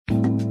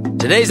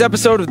Today's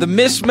episode of The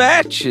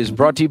Mismatch is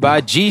brought to you by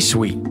G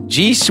Suite.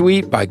 G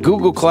Suite by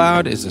Google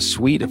Cloud is a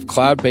suite of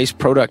cloud-based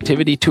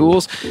productivity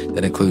tools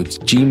that includes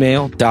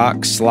Gmail,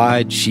 Docs,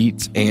 Slides,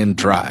 Sheets, and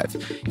Drive.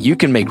 You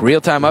can make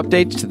real-time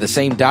updates to the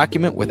same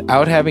document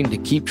without having to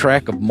keep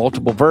track of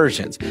multiple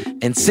versions.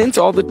 And since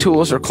all the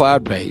tools are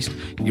cloud-based,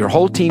 your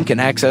whole team can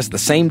access the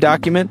same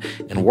document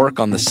and work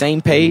on the same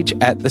page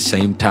at the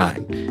same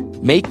time.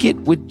 Make it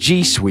with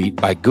G Suite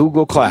by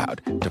Google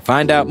Cloud. To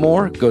find out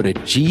more, go to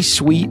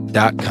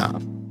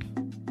gsuite.com.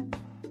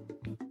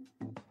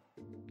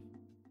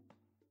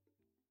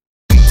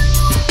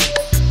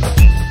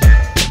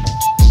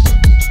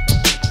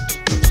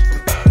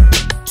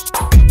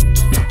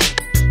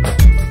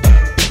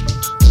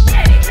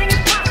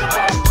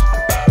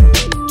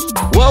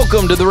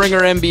 Welcome to the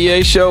Ringer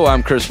NBA show.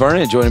 I'm Chris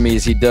Vernon. Joining me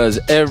as he does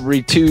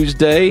every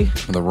Tuesday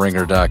from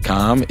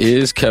TheRinger.com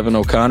is Kevin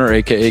O'Connor,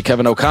 a.k.a.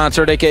 Kevin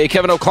O'Concert, a.k.a.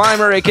 Kevin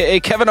O'Climber, a.k.a.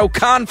 Kevin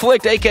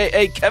O'Conflict,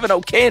 a.k.a. Kevin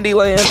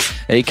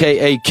O'Candyland,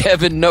 a.k.a.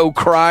 Kevin No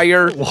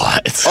Crier.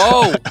 What?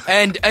 Oh,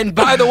 and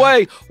by the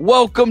way,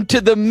 welcome to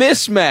the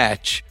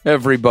Mismatch,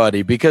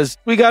 everybody, because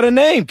we got a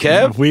name,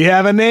 Kev. We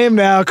have a name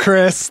now,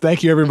 Chris.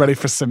 Thank you, everybody,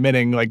 for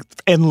submitting like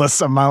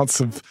endless amounts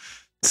of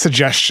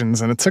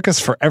suggestions, and it took us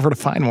forever to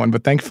find one,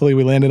 but thankfully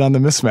we landed on the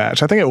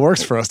Mismatch. I think it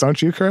works for us,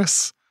 don't you,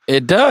 Chris?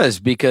 It does,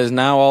 because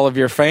now all of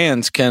your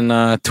fans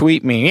can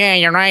tweet me. Yeah,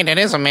 you're right. It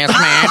is a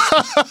mismatch.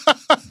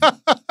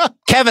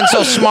 Kevin's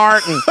so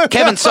smart, and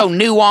Kevin's so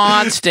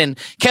nuanced, and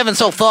Kevin's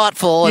so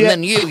thoughtful, and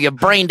then you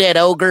brain dead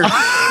ogre.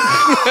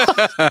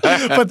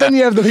 But then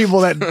you have the people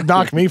that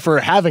knock me for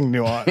having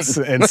nuance,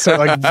 and so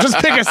like, just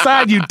pick a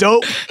side, you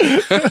dope.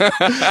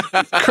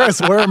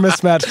 Chris, we're a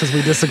mismatch because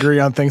we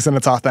disagree on things, and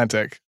it's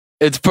authentic.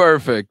 It's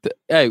perfect.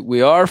 Hey,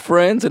 we are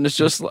friends, and it's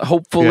just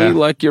hopefully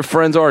like your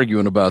friends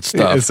arguing about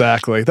stuff.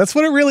 Exactly. That's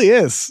what it really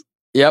is.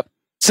 Yep.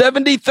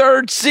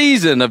 73rd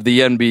season of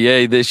the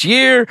NBA this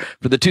year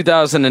for the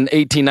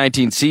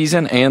 2018-19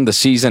 season, and the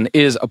season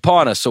is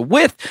upon us. So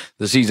with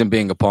the season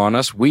being upon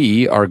us,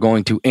 we are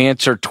going to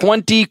answer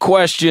 20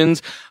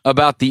 questions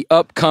about the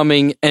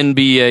upcoming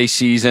NBA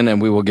season,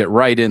 and we will get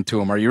right into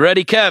them. Are you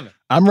ready, Kevin?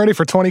 I'm ready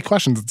for 20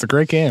 questions. It's a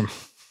great game.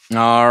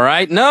 All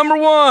right. Number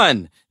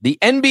one. The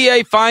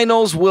NBA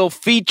Finals will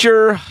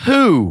feature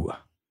who?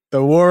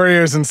 The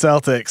Warriors and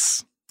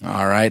Celtics.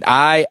 All right.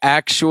 I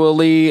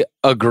actually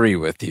agree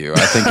with you.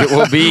 I think it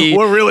will be...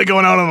 We're really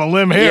going out on a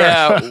limb here.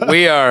 Yeah,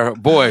 we are.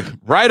 Boy,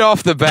 right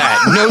off the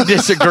bat, no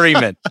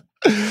disagreement.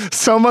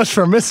 So much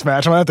for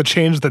Mismatch. I'm going to have to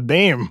change the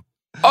name.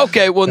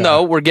 Okay, well,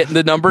 no, we're getting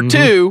to number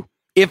two.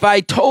 If I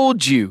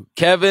told you,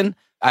 Kevin,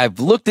 I've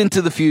looked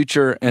into the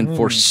future, and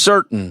for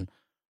certain...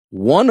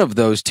 one of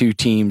those two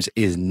teams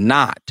is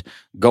not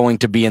going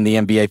to be in the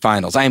NBA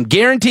Finals. I am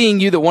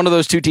guaranteeing you that one of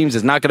those two teams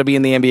is not going to be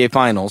in the NBA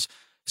Finals.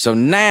 So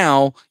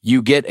now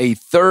you get a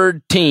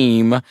third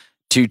team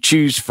to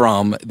choose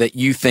from that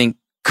you think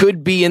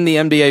could be in the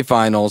NBA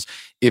Finals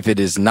if it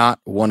is not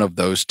one of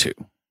those two.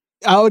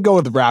 I would go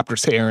with the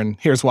Raptors here, and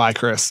here's why,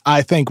 Chris.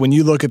 I think when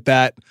you look at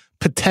that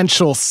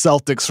potential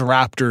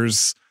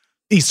Celtics-Raptors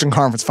Eastern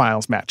Conference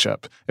Finals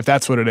matchup, if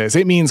that's what it is,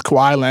 it means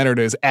Kawhi Leonard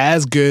is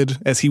as good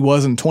as he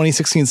was in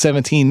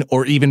 2016-17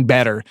 or even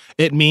better.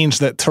 It means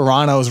that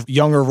Toronto's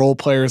younger role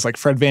players like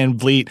Fred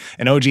VanVleet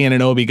and OG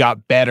Anunoby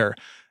got better.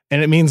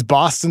 And it means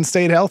Boston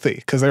stayed healthy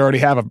because they already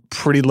have a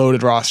pretty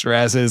loaded roster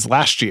as is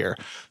last year.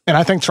 And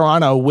I think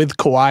Toronto with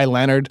Kawhi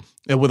Leonard,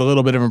 with a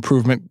little bit of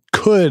improvement,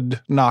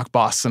 could knock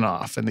Boston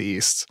off in the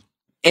East.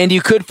 And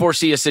you could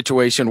foresee a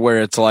situation where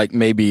it's like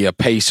maybe a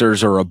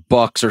Pacers or a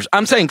Bucks, or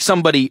I'm saying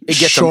somebody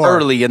gets them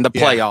early in the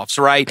playoffs,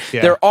 right?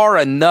 Yeah. There are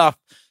enough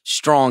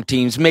strong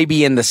teams,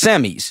 maybe in the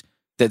semis,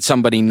 that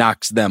somebody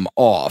knocks them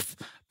off,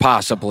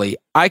 possibly.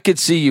 I could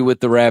see you with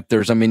the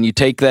Raptors. I mean, you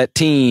take that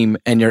team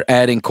and you're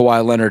adding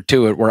Kawhi Leonard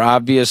to it. We're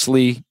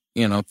obviously,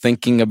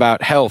 thinking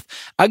about health.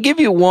 I'll give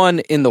you one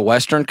in the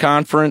Western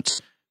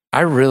Conference.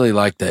 I really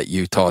like that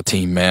Utah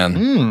team,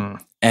 man.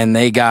 And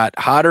they got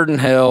hotter than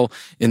hell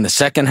in the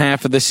second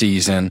half of the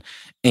season.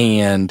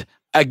 And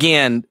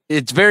again,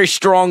 it's very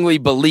strongly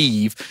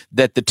believed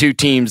that the two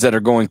teams that are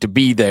going to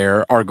be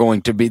there are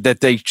going to be, that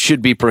they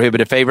should be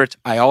prohibitive favorites.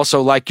 I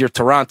also like your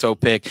Toronto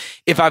pick.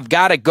 If I've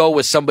got to go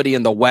with somebody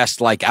in the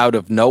West, like out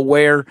of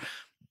nowhere,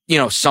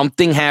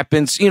 something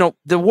happens.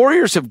 The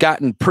Warriors have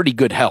gotten pretty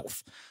good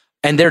health,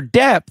 and their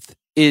depth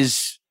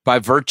is by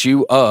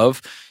virtue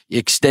of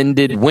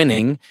extended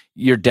winning.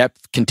 Your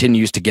depth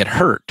continues to get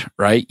hurt,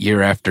 right?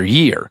 Year after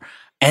year.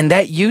 And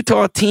that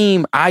Utah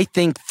team, I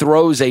think,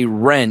 throws a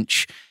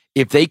wrench.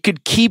 If they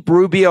could keep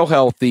Rubio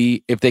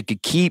healthy, if they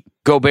could keep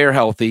Gobert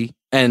healthy,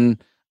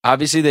 and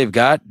obviously they've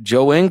got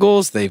Joe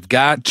Ingles,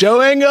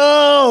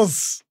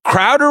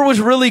 Crowder was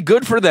really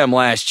good for them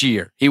last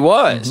year. He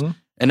was.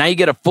 And now you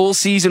get a full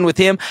season with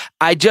him.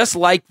 I just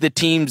like the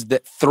teams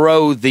that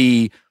throw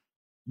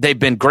they've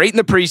been great in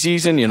the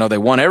preseason. They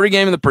won every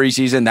game in the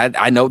preseason. That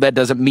I know that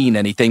doesn't mean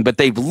anything, but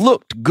they've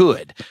looked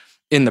good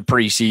in the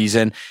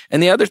preseason.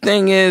 And the other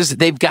thing is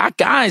they've got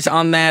guys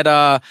on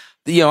that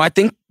I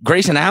think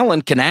Grayson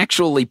Allen can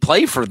actually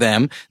play for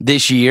them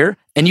this year,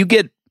 and you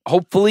get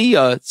hopefully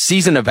a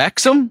season of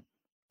Exum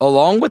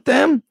along with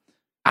them.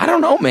 I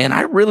don't know, man.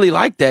 I really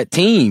like that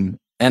team,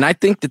 and I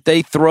think that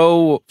they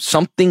throw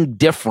something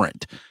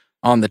different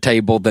on the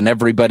table than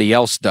everybody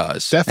else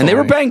does. Definitely. And they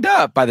were banged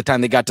up by the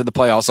time they got to the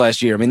playoffs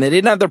last year. I mean, they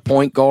didn't have their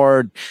point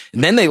guard,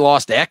 and then they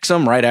lost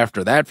Exum right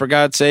after that, for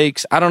God's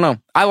sakes. I don't know.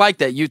 I like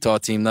that Utah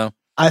team, though.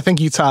 I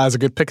think Utah is a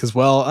good pick as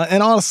well.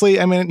 And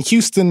honestly, I mean,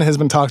 Houston has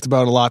been talked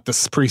about a lot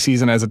this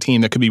preseason as a team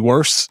that could be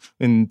worse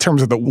in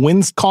terms of the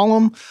wins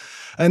column.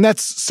 And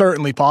that's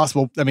certainly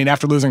possible. I mean,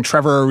 after losing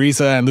Trevor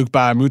Ariza and Luke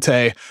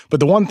Baamute. But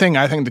the one thing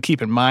I think to keep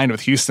in mind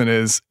with Houston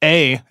is,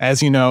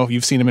 as you know,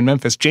 you've seen him in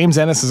Memphis, James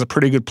Ennis is a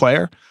pretty good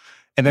player.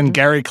 And then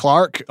Gary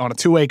Clark on a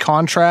 2-way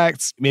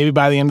contract, maybe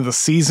by the end of the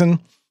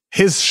season,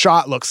 his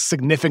shot looks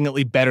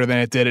significantly better than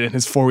it did in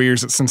his 4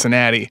 years at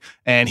Cincinnati.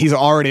 And he's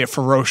already a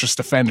ferocious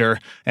defender.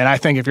 And I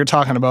think if you're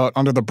talking about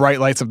under the bright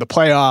lights of the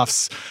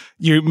playoffs,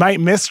 you might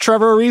miss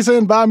Trevor Ariza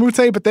and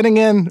Baamute. But then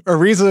again,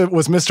 Ariza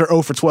was Mr.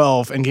 0 for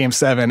 12 in Game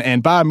 7,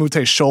 and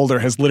Baamute's shoulder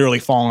has literally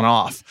fallen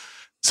off.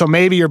 So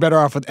maybe you're better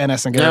off with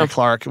Ennis and Gary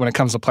Clark when it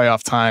comes to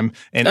playoff time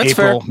in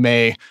April, fair.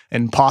 May,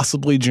 and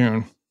possibly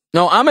June.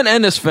 No, I'm an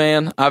Ennis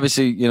fan.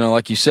 Obviously,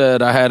 like you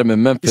said, I had him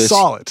in Memphis. He's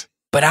solid.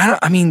 But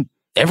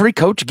every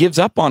coach gives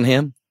up on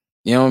him.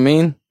 You know what I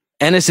mean?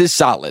 Ennis is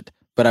solid.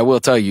 But I will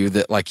tell you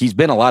that he's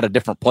been a lot of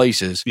different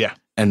places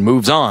and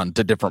moves on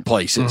to different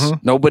places. Mm-hmm.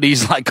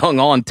 Nobody's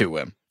hung on to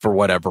him for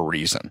whatever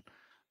reason.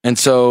 And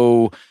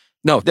so,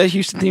 no, that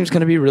Houston team's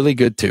going to be really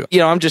good too.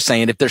 I'm just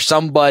saying, if there's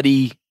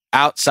somebody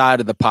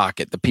outside of the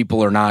pocket that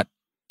people are not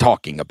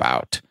talking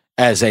about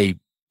as a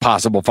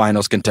possible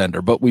finals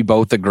contender, but we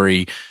both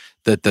agree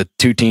that the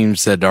two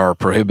teams that are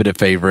prohibitive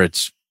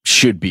favorites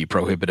should be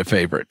prohibitive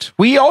favorites.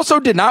 We also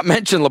did not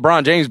mention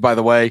LeBron James, by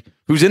the way,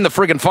 who's in the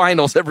friggin'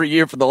 finals every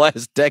year for the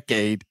last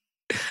decade.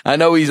 I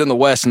know he's in the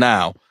West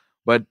now,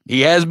 but he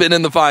has been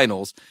in the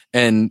finals,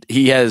 and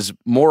he has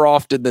more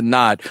often than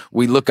not,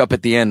 we look up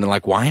at the end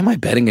and why am I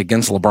betting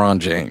against LeBron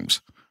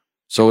James?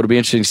 So it'll be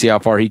interesting to see how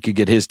far he could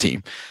get his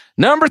team.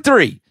 Number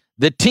 3,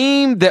 the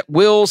team that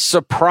will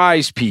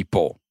surprise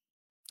people.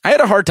 I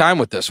had a hard time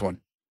with this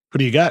one. Who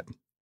do you got?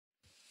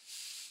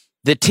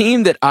 The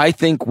team that I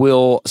think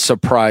will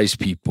surprise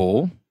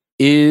people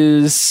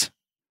is...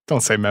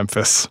 Don't say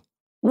Memphis.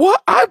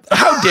 What?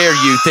 How dare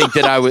you think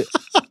that I would...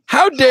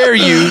 How dare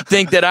you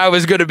think that I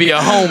was going to be a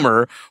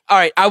homer? All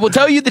right, I will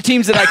tell you the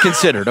teams that I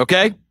considered,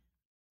 okay?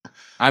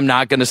 I'm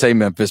not going to say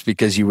Memphis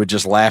because you would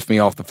just laugh me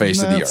off the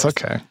face of the earth.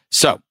 That's okay.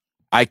 So,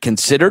 I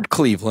considered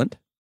Cleveland,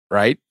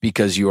 right?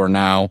 Because you are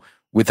now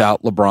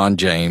without LeBron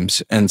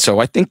James. And so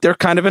I think they're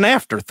kind of an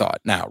afterthought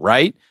now,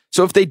 right?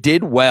 So if they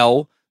did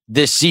well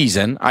this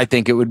season, I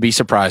think it would be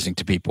surprising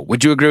to people.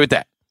 Would you agree with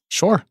that?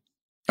 Sure.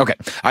 Okay.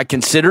 I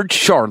considered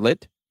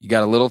Charlotte. You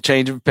got a little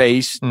change of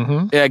pace.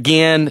 Mm-hmm.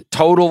 Again,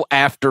 total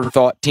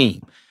afterthought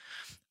team.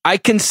 I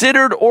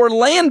considered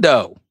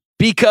Orlando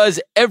because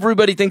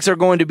everybody thinks they're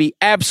going to be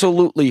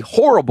absolutely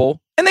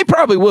horrible, and they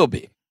probably will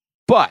be.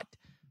 But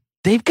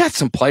they've got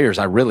some players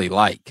I really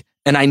like.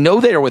 And I know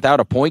they are without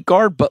a point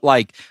guard, but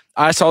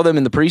I saw them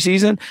in the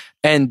preseason,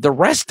 and the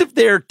rest of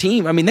their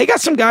team, they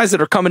got some guys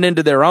that are coming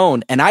into their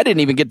own, and I didn't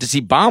even get to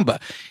see Bamba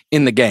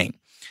in the game.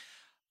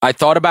 I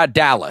thought about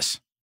Dallas.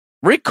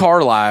 Rick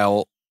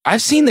Carlisle,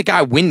 I've seen the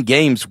guy win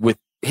games with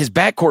his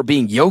backcourt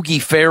being Yogi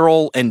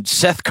Ferrell and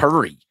Seth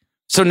Curry.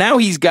 So now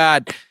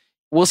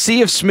we'll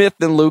see if Smith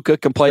and Luka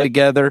can play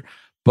together,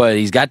 but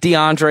he's got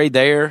DeAndre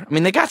there.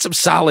 They got some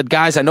solid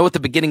guys. I know at the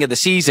beginning of the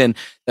season,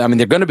 they're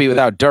going to be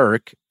without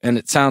Dirk, and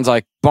it sounds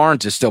like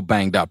Barnes is still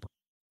banged up.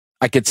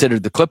 I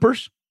considered the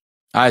Clippers.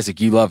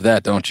 Isaac, you love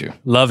that, don't you?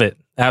 Love it.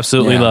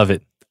 Absolutely love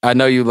it. I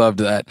know you loved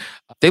that.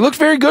 They looked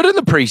very good in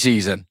the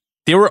preseason.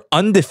 They were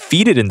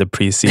undefeated in the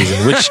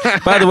preseason, which,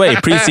 by the way,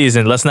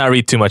 preseason, let's not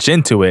read too much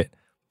into it,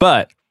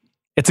 but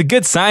it's a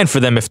good sign for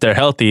them if they're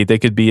healthy, they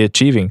could be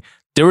achieving.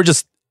 They were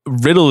just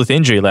riddled with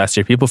injury last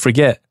year. People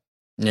forget.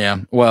 Yeah,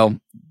 well,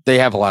 they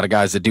have a lot of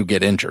guys that do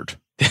get injured.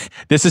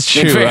 This is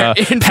true.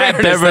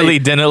 Pat Beverly,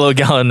 Danilo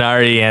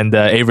Gallinari, and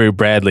Avery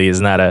Bradley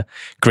is not a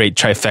great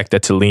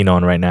trifecta to lean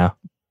on right now.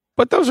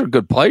 But those are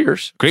good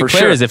players. Great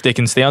players if they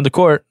can stay on the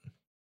court.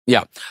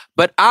 Yeah.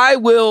 But I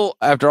will,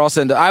 after all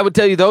said and done, I would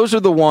tell you those are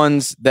the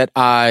ones that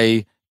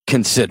I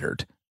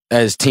considered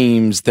as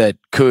teams that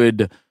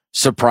could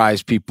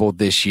surprise people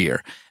this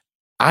year.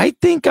 I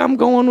think I'm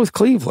going with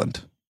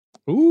Cleveland.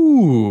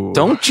 Ooh.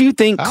 Don't you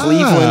think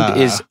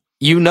Cleveland is...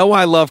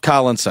 I love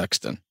Colin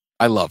Sexton.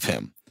 I love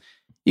him.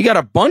 You got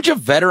a bunch of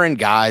veteran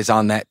guys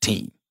on that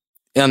team,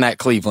 on that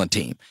Cleveland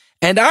team.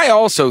 And I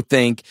also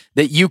think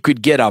that you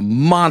could get a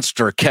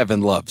monster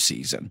Kevin Love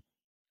season.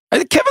 I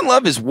think Kevin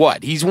Love is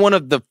what? He's one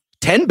of the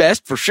 10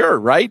 best for sure,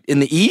 right? In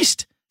the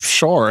East?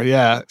 Sure,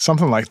 yeah.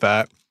 Something like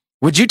that.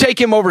 Would you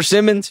take him over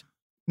Simmons?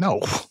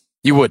 No.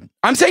 You wouldn't.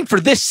 I'm saying for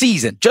this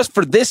season, just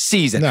for this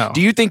season. No. Do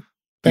you think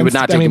you would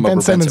not take him over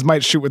Ben Simmons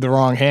might shoot with the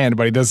wrong hand,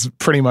 but he does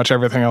pretty much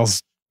everything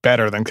else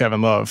better than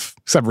Kevin Love,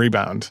 except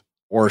rebound.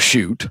 or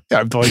shoot.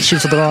 Yeah, but he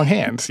shoots with the wrong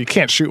hand. You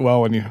can't shoot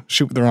well when you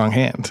shoot with the wrong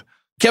hand.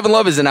 Kevin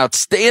Love is an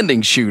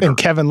outstanding shooter. And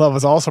Kevin Love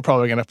is also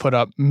probably going to put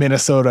up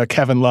Minnesota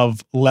Kevin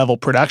Love level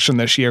production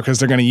this year because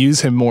they're going to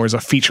use him more as a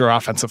feature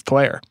offensive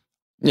player.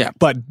 Yeah.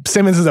 But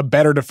Simmons is a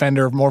better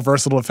defender, more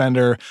versatile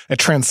defender, a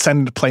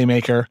transcendent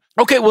playmaker.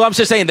 Okay, well, I'm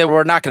just saying that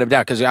we're not going to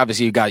doubt because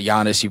obviously you've got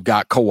Giannis, you've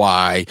got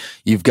Kawhi,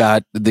 you've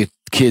got the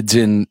kids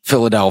in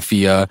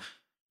Philadelphia.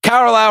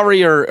 Kyle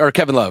Lowry or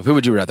Kevin Love, who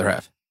would you rather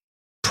have?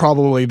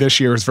 Probably this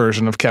year's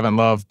version of Kevin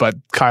Love, but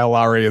Kyle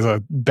Lowry is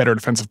a better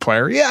defensive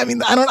player. Yeah, I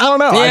mean, I don't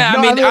know. Yeah,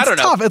 I mean,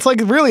 it's tough. It's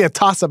like really a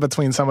toss-up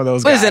between some of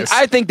those guys. Listen,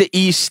 I think the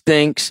East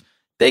stinks.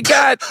 They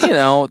got,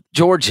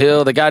 George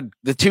Hill. They got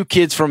the two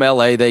kids from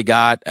LA they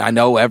got. I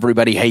know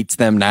everybody hates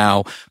them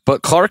now,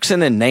 but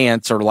Clarkson and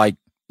Nance are like,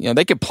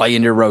 they could play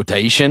in your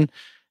rotation.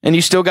 And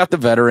you still got the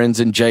veterans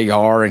and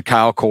JR and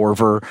Kyle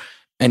Korver,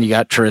 and you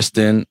got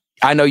Tristan.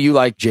 I know you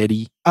like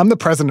Jetty. I'm the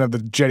president of the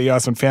Jetty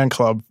Osman fan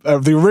club,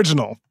 of the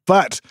original,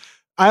 but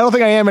I don't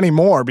think I am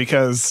anymore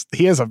because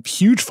he has a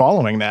huge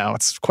following now.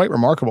 It's quite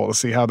remarkable to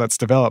see how that's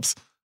develops.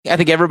 I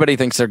think everybody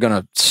thinks they're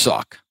going to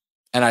suck,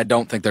 and I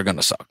don't think they're going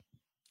to suck,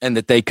 and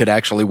that they could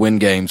actually win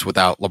games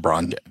without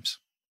LeBron James.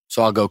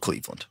 So I'll go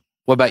Cleveland.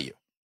 What about you?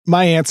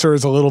 My answer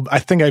is I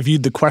think I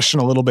viewed the question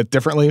a little bit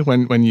differently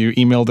when you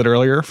emailed it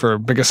earlier for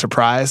biggest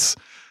surprise,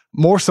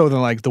 more so than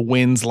like the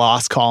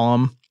wins-loss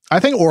column. I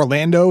think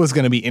Orlando is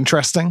going to be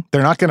interesting.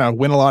 They're not going to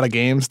win a lot of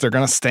games. They're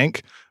going to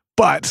stink.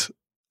 But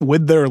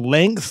with their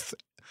length,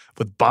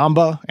 with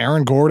Bamba,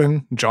 Aaron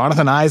Gordon,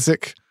 Jonathan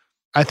Isaac,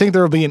 I think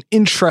there will be an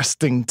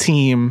interesting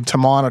team to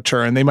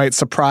monitor, and they might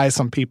surprise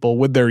some people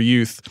with their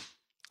youth,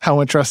 how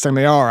interesting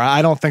they are.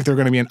 I don't think they're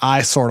going to be an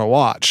eyesore to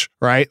watch,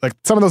 right? Like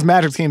some of those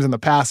Magic teams in the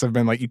past have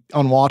been like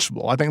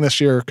unwatchable. I think this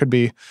year could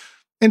be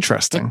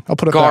interesting. I'll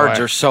put it guards that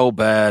way. are so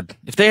bad.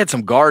 If they had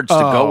some guards to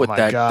go with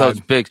that,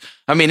 those bigs.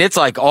 I mean, it's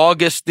like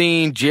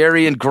Augustine,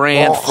 Jerry and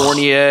Grant,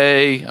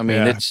 Fournier. I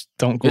mean, it's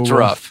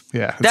rough.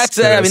 Yeah,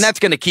 that's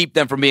going to keep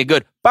them from being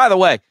good. By the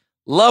way,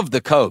 love the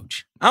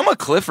coach. I'm a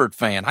Clifford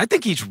fan. I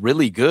think he's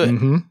really good.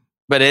 Mm-hmm.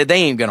 But they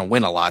ain't going to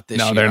win a lot this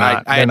year. No, they're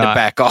not. I had to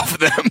back off of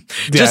them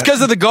just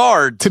because of the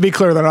guard. To be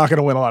clear, they're not going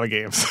to win a lot of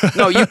games.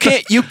 No, you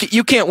can't.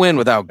 You can't win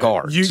without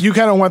guards. You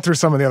kind of went through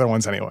some of the other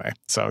ones anyway,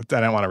 so I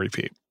don't want to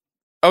repeat.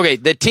 Okay,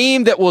 the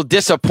team that will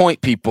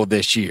disappoint people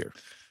this year,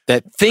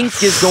 that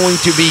think is going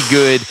to be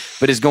good,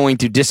 but is going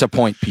to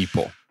disappoint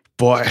people.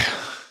 Boy.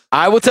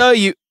 I will tell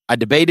you, I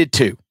debated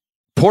two.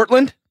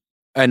 Portland,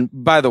 and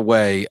by the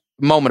way,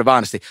 moment of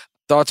honesty,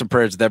 thoughts and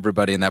prayers with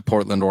everybody in that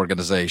Portland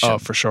organization. Oh,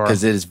 for sure.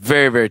 Because it is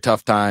very, very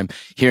tough time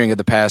hearing of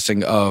the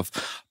passing of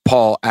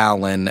Paul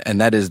Allen, and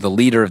that is the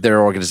leader of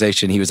their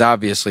organization. He was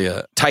obviously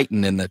a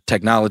titan in the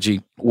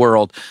technology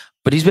world,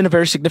 but he's been a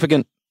very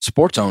significant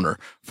sports owner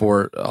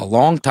for a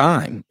long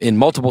time in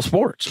multiple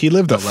sports. He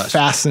lived a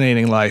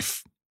fascinating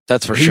life.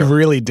 That's for sure. He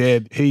really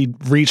did. He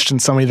reached in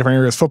so many different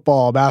areas: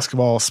 football,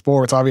 basketball,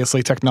 sports,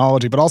 obviously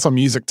technology, but also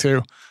music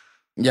too.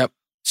 Yep.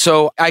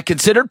 So I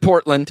considered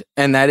Portland,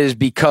 and that is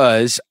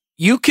because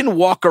you can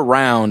walk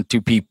around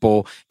to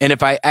people, and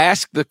if I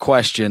ask the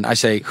question, I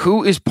say,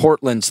 who is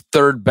Portland's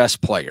third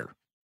best player?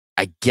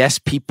 I guess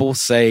people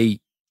say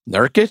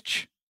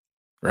Nurkic,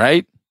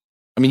 right?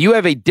 I mean, you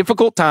have a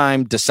difficult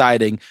time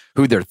deciding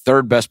who their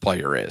third best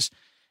player is.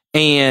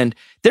 And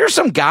there are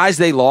some guys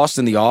they lost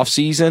in the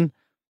offseason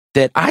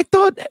that I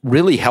thought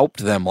really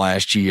helped them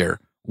last year,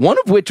 one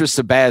of which was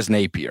Shabazz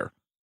Napier,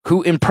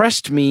 who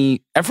impressed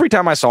me every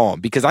time I saw him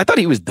because I thought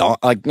he was done.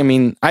 I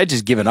had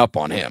just given up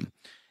on him.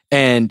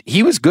 And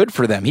he was good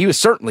for them. He was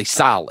certainly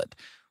solid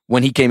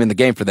when he came in the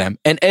game for them.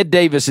 And Ed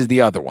Davis is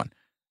the other one.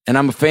 And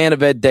I'm a fan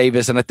of Ed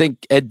Davis, and I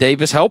think Ed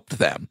Davis helped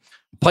them.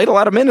 Played a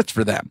lot of minutes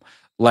for them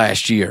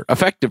last year,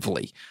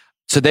 effectively.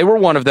 So they were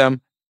one of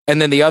them.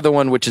 And then the other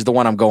one, which is the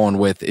one I'm going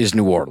with, is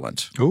New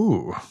Orleans.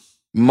 Ooh.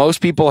 Most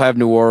people have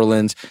New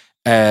Orleans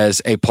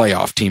as a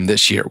playoff team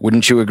this year.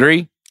 Wouldn't you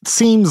agree?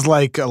 Seems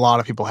like a lot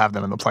of people have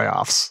them in the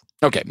playoffs.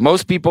 Okay,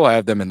 most people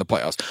have them in the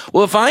playoffs.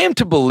 Well, if I am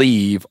to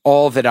believe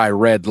all that I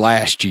read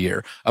last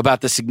year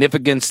about the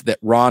significance that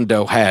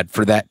Rondo had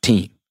for that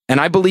team, and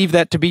I believe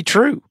that to be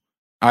true,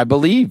 I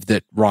believe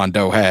that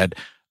Rondo had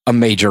a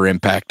major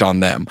impact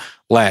on them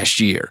last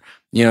year.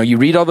 You know, you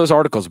read all those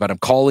articles about him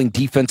calling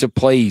defensive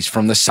plays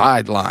from the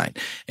sideline,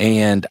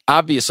 and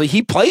obviously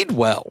he played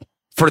well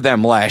for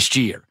them last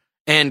year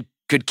and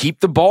could keep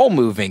the ball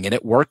moving, and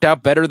it worked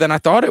out better than I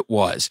thought it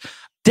was.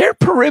 Their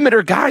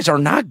perimeter guys are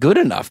not good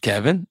enough,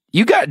 Kevin.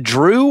 You got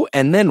Drew,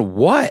 and then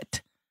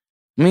what?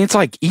 I mean, it's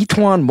like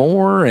Etuan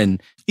Moore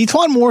and...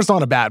 Etuan Moore's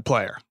not a bad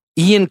player.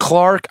 Ian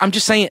Clark. I'm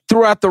just saying,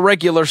 throughout the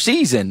regular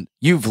season,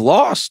 you've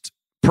lost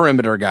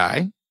perimeter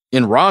guy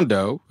in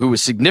Rondo, who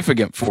was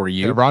significant for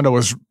you. Yeah, Rondo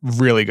was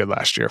really good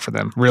last year for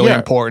them. Really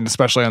important,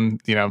 especially on,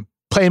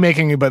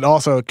 playmaking, but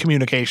also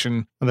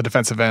communication on the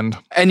defensive end.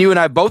 And you and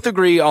I both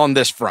agree on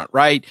this front,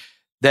 right?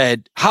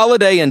 That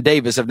Holiday and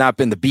Davis have not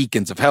been the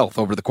beacons of health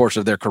over the course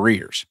of their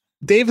careers.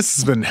 Davis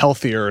has been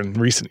healthier in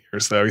recent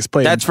years, though. He's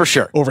played That's for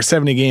sure. over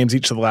 70 games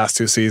each of the last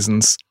two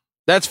seasons.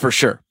 That's for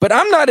sure. But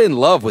I'm not in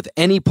love with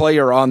any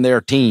player on their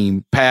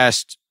team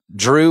past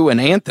Drew and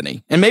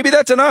Anthony. And maybe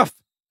that's enough.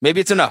 Maybe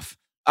it's enough.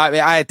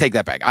 I take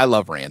that back. I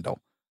love Randall.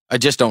 I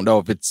just don't know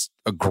if it's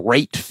a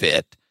great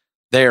fit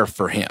there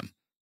for him.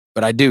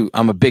 But I do.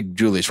 I'm a big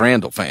Julius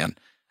Randle fan.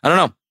 I don't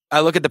know. I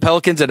look at the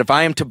Pelicans, and if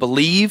I am to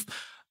believe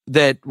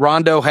that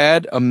Rondo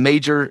had a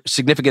major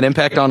significant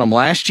impact on him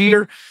last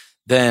year,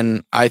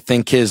 then I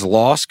think his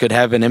loss could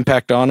have an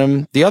impact on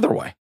him the other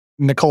way.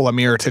 Nikola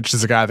Mirotic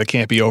is a guy that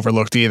can't be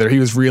overlooked either. He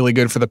was really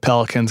good for the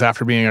Pelicans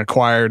after being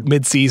acquired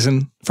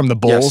midseason from the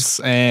Bulls. Yes.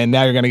 And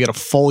now you're going to get a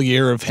full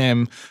year of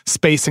him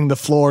spacing the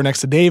floor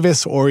next to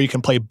Davis, or you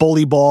can play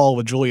bully ball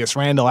with Julius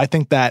Randle. I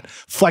think that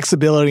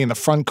flexibility in the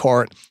front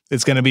court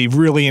is going to be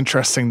really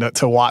interesting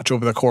to watch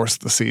over the course of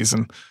the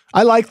season.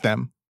 I like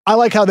them. I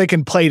like how they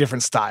can play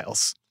different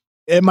styles.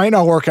 It might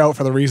not work out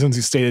for the reasons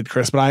you stated,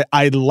 Chris, but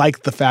I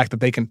like the fact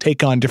that they can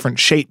take on different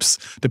shapes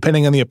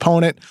depending on the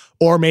opponent,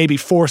 or maybe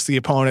force the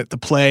opponent to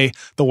play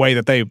the way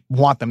that they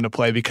want them to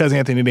play, because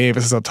Anthony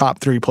Davis is a top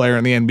 3 player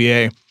in the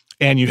NBA,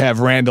 and you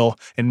have Randall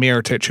and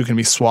Mirotic who can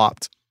be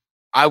swapped.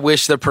 I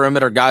wish the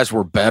perimeter guys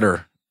were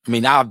better. I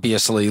mean,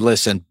 obviously,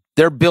 listen,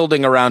 their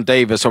building around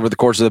Davis over the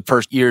course of the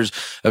first years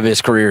of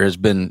his career has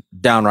been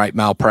downright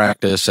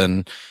malpractice,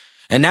 and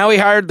now he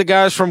hired the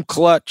guys from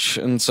Clutch,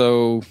 and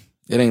so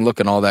it ain't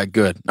looking all that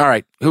good. All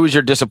right, who is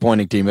your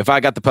disappointing team? If I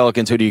got the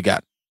Pelicans, who do you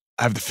got?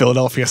 I have the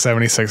Philadelphia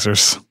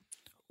 76ers.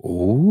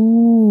 Ooh.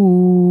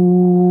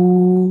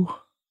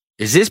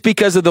 Is this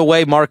because of the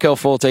way Markelle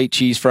Fultz ate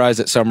cheese fries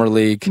at Summer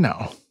League?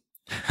 No.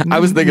 I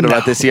was thinking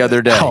about this the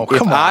other day. Oh,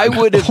 if I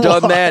would have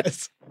done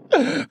that,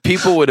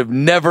 people would have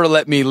never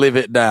let me live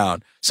it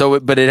down.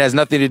 But it has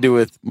nothing to do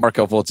with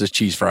Markelle Fultz's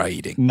cheese fry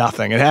eating.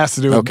 Nothing. It has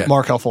to do with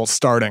Markelle Fultz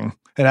starting.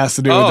 It has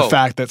to do with the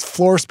fact that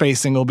floor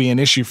spacing will be an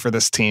issue for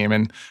this team.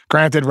 And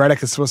granted,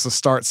 Redick is supposed to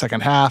start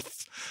second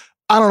half.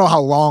 I don't know how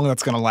long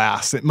that's going to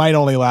last. It might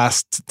only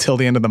last till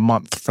the end of the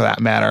month, for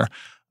that matter.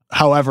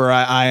 However,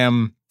 I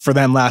am, for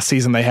them last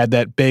season, they had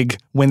that big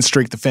win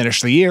streak to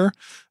finish the year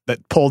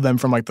that pulled them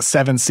from like the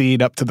 7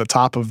 seed up to the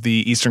top of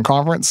the Eastern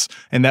Conference.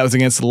 And that was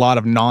against a lot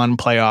of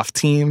non-playoff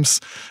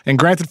teams. And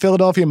granted,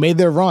 Philadelphia made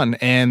their run,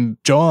 and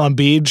Joel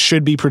Embiid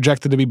should be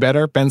projected to be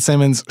better. Ben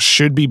Simmons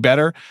should be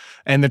better.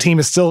 And the team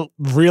is still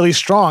really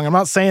strong. I'm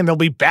not saying they'll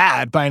be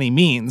bad by any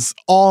means.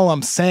 All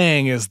I'm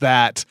saying is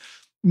that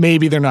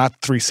maybe they're not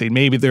 3 seed.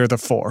 Maybe they're the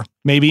 4.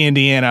 Maybe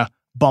Indiana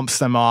bumps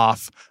them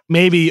off.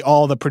 Maybe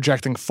all the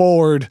projecting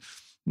forward,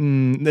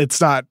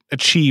 it's not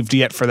achieved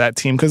yet for that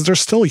team because they're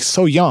still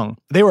so young.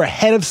 They were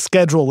ahead of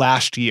schedule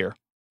last year.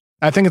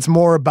 I think it's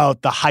more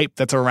about the hype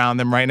that's around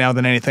them right now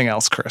than anything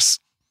else, Chris.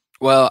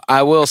 Well,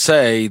 I will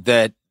say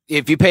that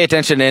if you pay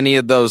attention to any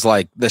of those,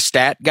 like the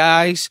stat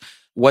guys,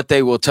 what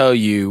they will tell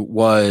you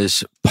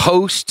was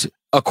post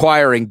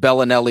acquiring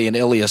Bellinelli and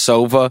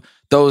Ilyasova,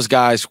 those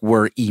guys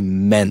were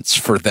immense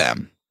for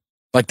them.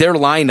 Like their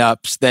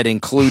lineups that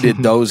included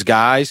those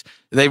guys,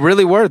 they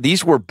really were.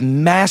 These were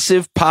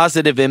massive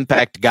positive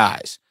impact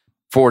guys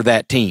for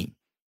that team.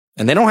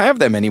 And they don't have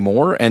them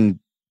anymore. And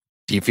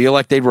do you feel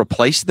like they'd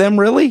replace them,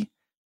 really?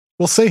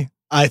 We'll see.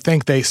 I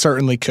think they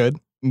certainly could.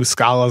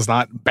 Muscala's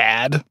not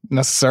bad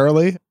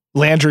necessarily.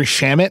 Landry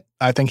Shamet,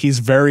 I think he's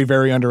very,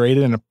 very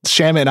underrated. And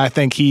Shamet, I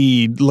think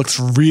he looks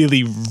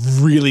really,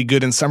 really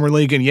good in Summer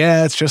League. And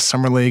yeah, it's just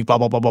Summer League, blah,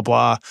 blah, blah, blah,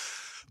 blah.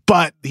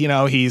 But, you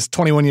know, he's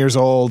 21 years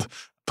old,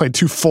 played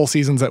 2 full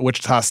seasons at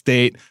Wichita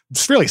State.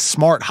 Just really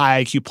smart,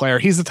 high IQ player.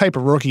 He's the type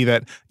of rookie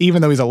that,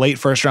 even though he's a late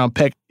first-round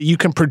pick, you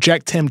can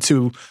project him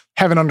to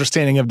have an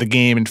understanding of the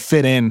game and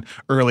fit in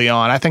early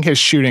on. I think his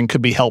shooting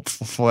could be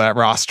helpful for that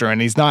roster.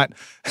 And he's not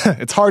 –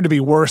 it's hard to be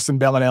worse than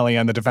Bellinelli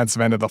on the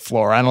defensive end of the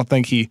floor. I don't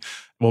think he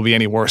will be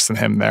any worse than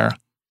him there.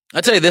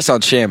 I'll tell you this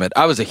on Shamet.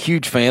 I was a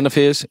huge fan of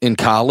his in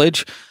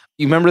college.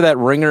 You remember that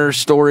Ringer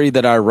story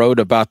that I wrote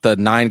about the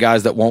 9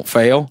 guys that won't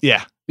fail?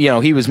 Yeah. You know,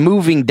 he was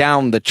moving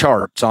down the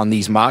charts on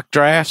these mock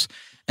drafts.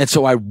 And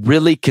so I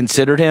really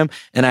considered him.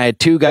 And I had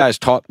 2 guys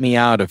talk me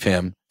out of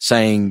him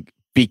saying,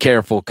 be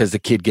careful because the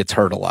kid gets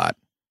hurt a lot.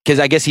 Because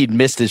I guess he'd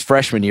missed his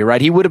freshman year, right?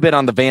 He would have been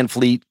on the Van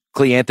Fleet,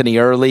 Cleanthony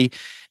early.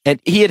 And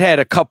he had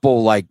a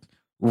couple like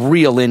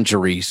real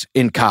injuries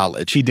in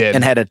college. He did.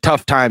 And had a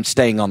tough time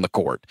staying on the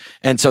court.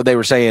 And so they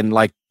were saying,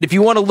 like, if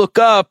you want to look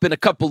up in a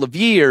couple of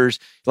years,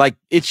 like,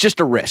 it's just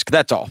a risk.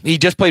 That's all. He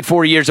just played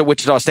 4 years at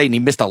Wichita State and he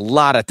missed a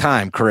lot of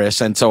time,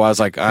 Chris. And so I was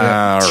like, all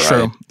right.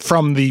 True.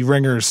 From the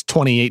Ringer's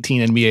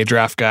 2018 NBA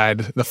draft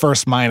guide, the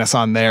first minus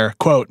on there,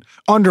 quote,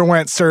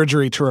 underwent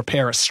surgery to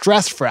repair a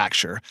stress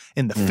fracture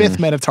in the 5th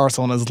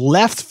metatarsal on his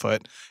left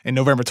foot in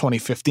November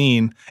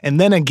 2015, and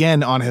then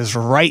again on his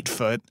right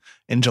foot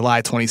in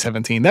July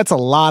 2017. That's a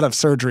lot of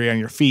surgery on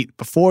your feet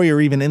before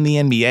you're even in the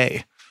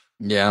NBA.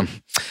 Yeah.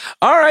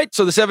 All right.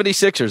 So the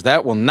 76ers,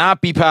 that will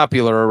not be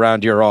popular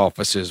around your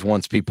offices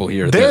once people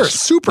hear this. They're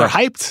super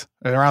hyped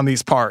around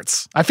these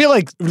parts. I feel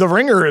like the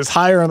Ringer is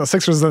higher on the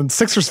Sixers than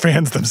Sixers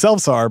fans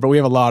themselves are, but we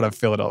have a lot of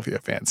Philadelphia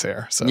fans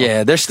here. So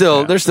yeah, they're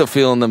still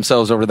feeling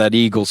themselves over that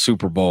Eagles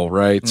Super Bowl,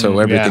 right? So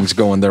everything's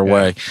going their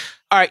way.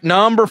 All right.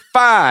 Number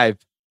 5.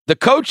 The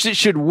coach that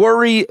should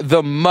worry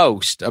the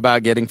most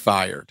about getting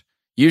fired.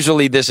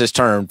 Usually this is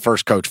termed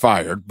first coach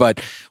fired,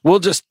 but we'll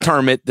just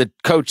term it the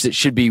coach that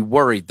should be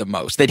worried the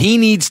most, that he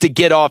needs to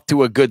get off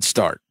to a good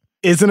start.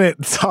 Isn't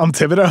it Tom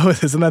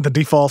Thibodeau? Isn't that the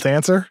default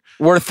answer?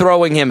 We're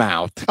throwing him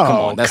out. Come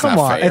on, that's not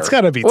fair. It's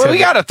got to be Thibodeau. Well, we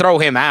got to throw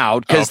him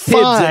out because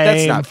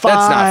that's not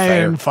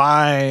fair.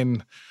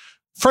 Fine.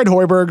 Fred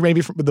Hoiberg,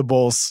 maybe with the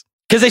Bulls.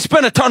 Because they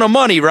spent a ton of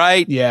money,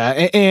 right?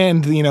 Yeah,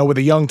 and with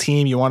a young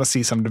team, you want to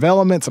see some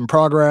development, some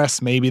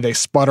progress. Maybe they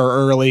sputter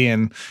early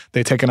and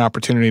they take an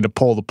opportunity to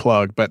pull the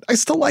plug. But I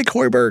still like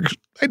Hoiberg.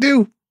 I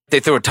do. They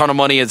threw a ton of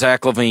money at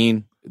Zach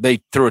LaVine.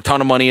 They threw a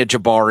ton of money at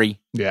Jabari.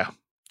 Yeah.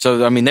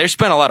 So, I mean, they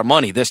spent a lot of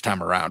money this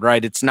time around,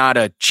 right? It's not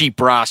a cheap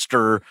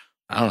roster.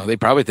 I don't know. They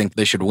probably think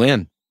they should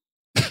win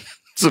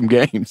some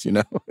games, and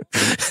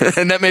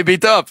that may be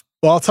tough.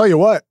 Well, I'll tell you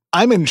what.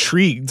 I'm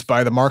intrigued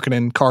by the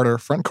Markkanen Carter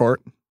front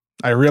court.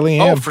 I really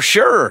am. Oh, for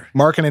sure.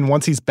 Markkanen,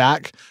 once he's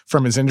back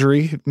from his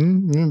injury,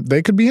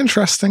 they could be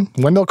interesting.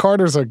 Wendell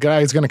Carter's a guy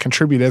who's going to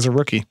contribute as a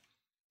rookie.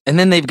 And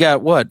then they've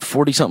got,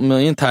 40-something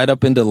million tied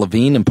up into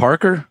Levine and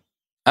Parker?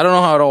 I don't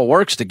know how it all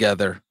works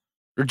together.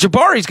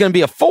 Jabari's going to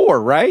be a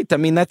 4, right?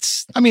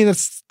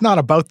 It's not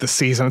about the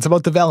season. It's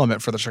about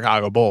development for the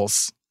Chicago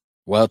Bulls.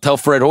 Well, tell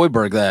Fred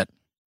Hoiberg that.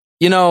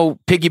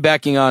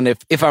 Piggybacking on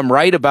if I'm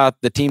right about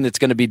the team that's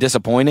going to be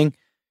disappointing,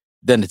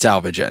 then it's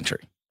Alvin Gentry.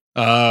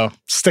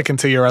 Sticking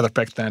to your other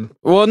pick then.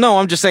 Well, no,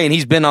 I'm just saying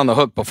he's been on the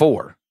hook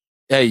before.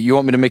 Hey, you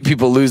want me to make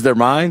people lose their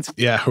minds?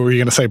 Yeah, who are you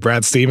going to say,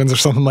 Brad Stevens or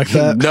something like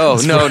that? No.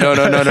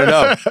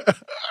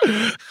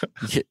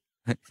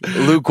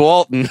 Luke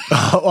Walton.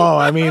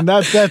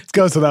 That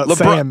goes without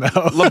saying, though.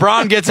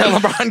 LeBron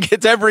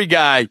gets every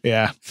guy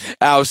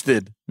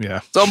ousted. Yeah.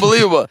 It's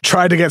unbelievable.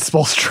 Tried to get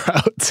Spoelstra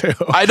out,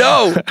 too. I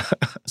know.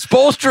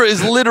 Spoelstra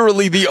is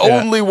literally the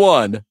only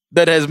one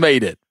that has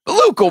made it.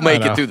 Luke will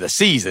make it through the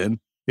season.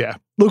 Yeah.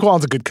 Luke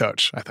Walton's a good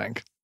coach, I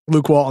think.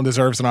 Luke Walton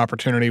deserves an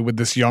opportunity with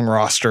this young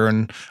roster,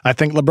 and I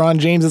think LeBron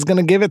James is going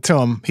to give it to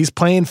him. He's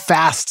playing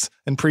fast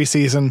in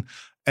preseason,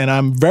 and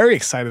I'm very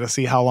excited to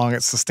see how long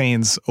it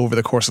sustains over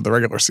the course of the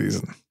regular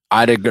season.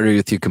 I'd agree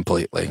with you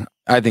completely.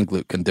 I think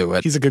Luke can do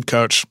it. He's a good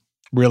coach.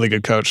 Really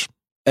good coach.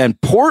 And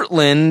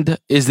Portland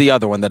is the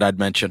other one that I'd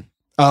mention.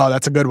 Oh,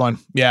 that's a good one.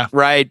 Yeah.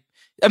 Right?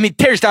 I mean,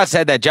 Terry Stotts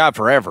had that job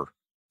forever.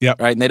 Yep.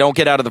 Right? And they don't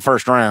get out of the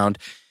first round.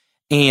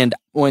 And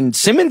when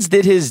Simmons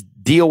did his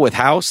deal with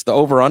House, the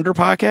Over-Under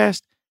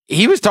podcast,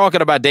 he was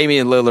talking about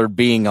Damian Lillard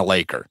being a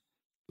Laker.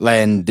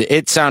 And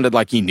it sounded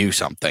like he knew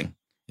something.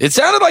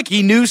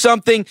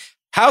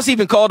 House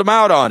even called him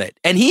out on it.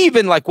 And he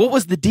even what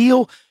was the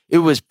deal? It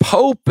was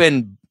Pope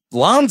and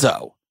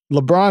Lonzo.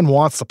 LeBron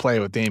wants to play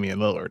with Damian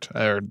Lillard,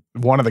 or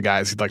one of the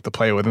guys he'd like to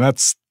play with. And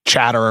that's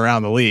chatter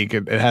around the league.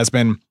 It has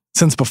been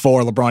since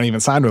before LeBron even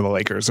signed with the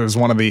Lakers. It was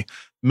one of the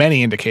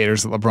many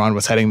indicators that LeBron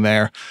was heading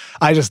there.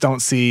 I just don't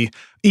see,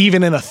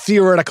 even in a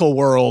theoretical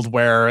world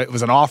where it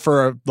was an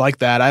offer like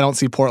that, I don't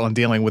see Portland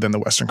dealing within the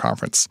Western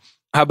Conference.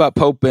 How about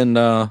Pope and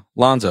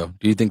Lonzo?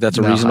 Do you think that's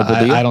a reasonable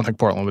deal? I don't think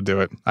Portland would do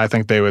it. I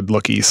think they would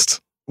look east.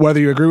 Whether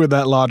you agree with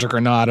that logic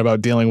or not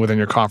about dealing within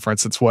your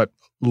conference, it's what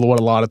a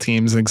lot of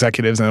teams and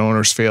executives and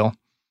owners feel.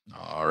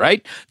 All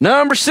right.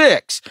 Number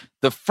 6,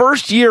 the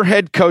first-year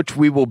head coach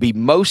we will be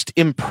most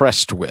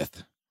impressed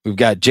with. We've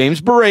got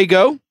James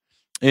Borrego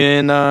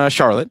in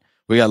Charlotte.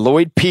 We got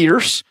Lloyd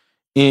Pierce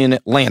in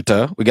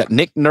Atlanta. We got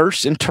Nick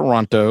Nurse in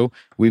Toronto.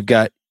 We've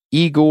got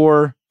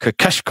Igor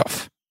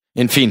Kokoshkov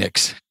in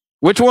Phoenix.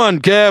 Which one,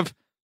 Kev?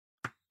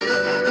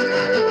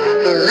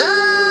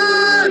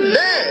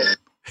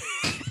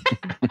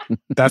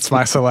 That's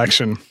my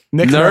selection.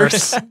 Nick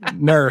Nurse.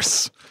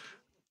 Nurse.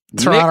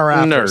 Toronto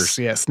Raptors. Nurse.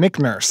 Yes, Nick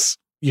Nurse.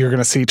 You're going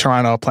to see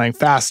Toronto playing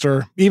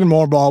faster, even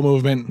more ball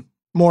movement,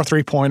 more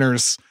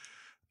three-pointers.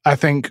 I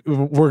think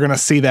we're going to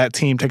see that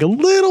team take a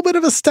little bit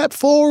of a step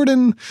forward.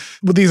 And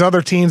with these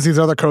other teams, these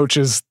other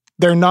coaches,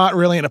 they're not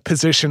really in a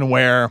position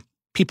where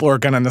people are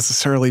going to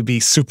necessarily be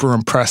super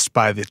impressed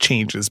by the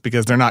changes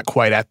because they're not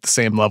quite at the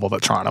same level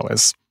that Toronto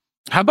is.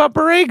 How about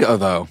Borrego,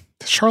 though?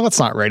 Charlotte's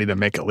not ready to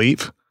make a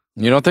leap.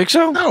 You don't think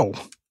so? No.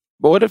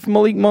 But what if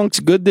Malik Monk's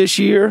good this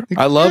year?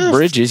 I love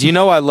Bridges.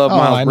 I love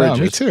Miles Bridges.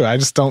 Me too. I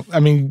just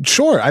don't.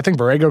 Sure, I think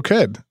Borrego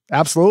could.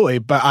 Absolutely.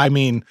 But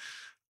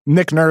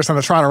Nick Nurse and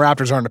the Toronto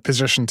Raptors are in a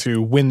position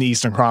to win the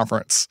Eastern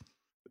Conference.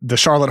 The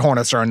Charlotte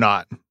Hornets are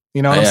not.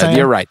 You know what I'm saying?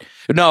 You're right.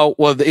 No,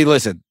 well,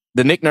 listen,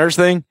 the Nick Nurse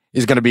thing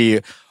is going to be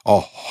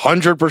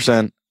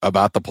 100%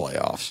 about the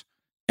playoffs.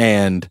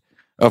 And,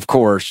 of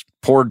course,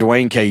 poor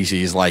Dwayne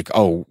Casey is like,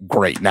 oh,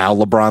 great, now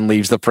LeBron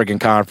leaves the friggin'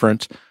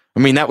 conference.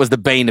 That was the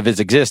bane of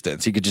his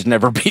existence. He could just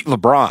never beat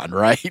LeBron,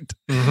 right?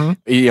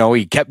 Mm-hmm.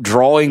 He kept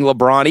drawing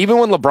LeBron. Even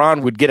when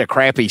LeBron would get a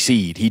crappy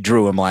seed, he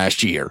drew him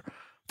last year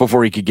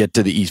before he could get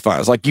to the East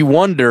Finals. You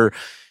wonder,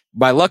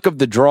 by luck of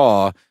the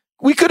draw,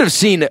 we could have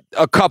seen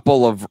a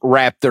couple of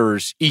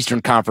Raptors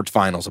Eastern Conference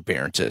Finals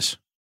appearances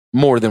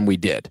more than we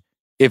did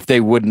if they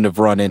wouldn't have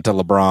run into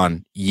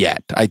LeBron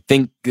yet. I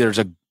think there's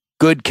a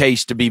good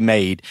case to be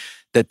made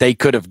that they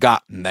could have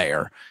gotten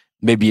there,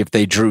 maybe if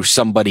they drew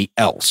somebody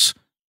else.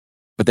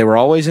 but they were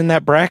always in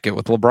that bracket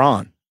with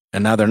LeBron,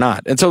 and now they're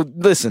not. And so,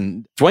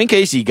 listen, Dwayne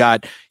Casey he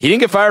didn't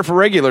get fired for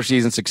regular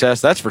season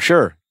success, that's for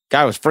sure.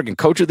 Guy was freaking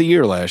coach of the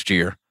year last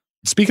year.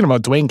 Speaking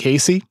about Dwayne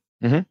Casey,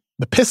 the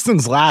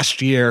Pistons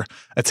last year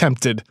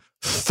attempted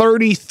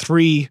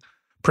 33%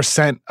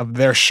 of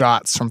their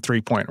shots from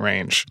three-point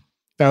range.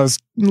 That was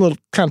a little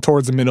kind of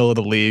towards the middle of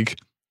the league.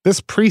 This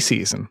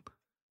preseason,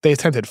 they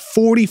attempted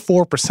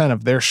 44%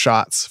 of their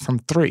shots from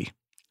three,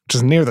 which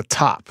is near the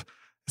top.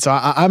 So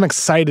I'm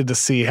excited to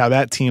see how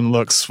that team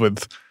looks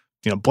with,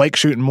 Blake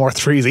shooting more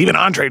threes, even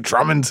Andre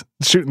Drummond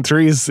shooting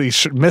threes. He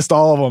missed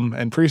all of them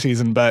in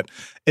preseason, but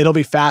it'll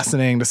be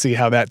fascinating to see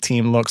how that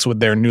team looks with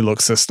their new look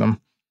system.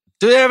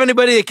 Do they have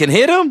anybody that can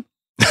hit him?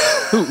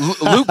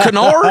 Luke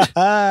Kennard?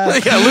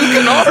 They got Luke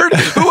Kennard?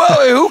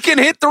 Who can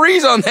hit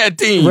threes on that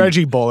team?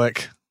 Reggie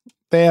Bullock.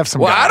 They have some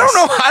guys.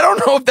 I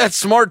don't know if that's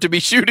smart to be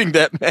shooting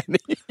that many.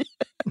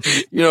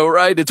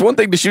 Right? It's one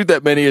thing to shoot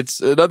that many.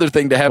 It's another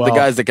thing to have the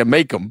guys that can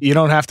make them. You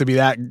don't have to be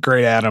that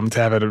great at them to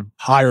have a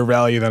higher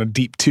value than a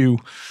deep two.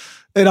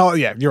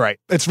 Yeah, you're right.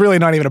 It's really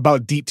not even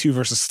about deep two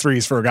versus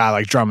threes for a guy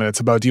like Drummond. It's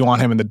about, do you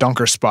want him in the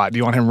dunker spot? Do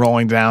you want him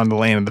rolling down the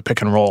lane in the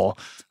pick and roll?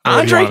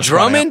 Andre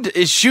Drummond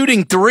is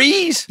shooting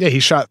threes? Yeah,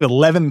 he shot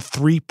 11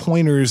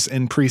 3-pointers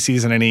in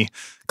preseason, and he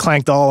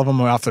clanked all of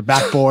them off the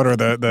backboard or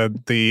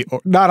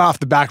the not off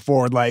the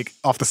backboard, like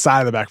off the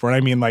side of the backboard. I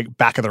mean, like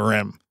back of the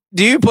rim.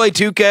 Do you play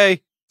 2K?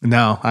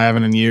 No, I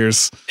haven't in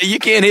years. You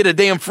can't hit a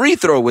damn free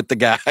throw with the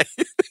guy.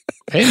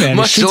 Hey, man,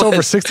 he shoots over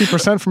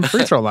 60% from the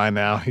free throw line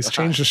now. He's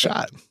changed his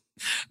shot.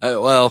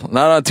 Well,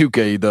 not on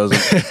 2K, he doesn't.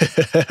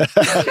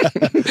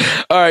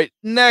 All right,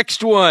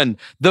 next one.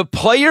 The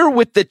player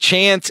with the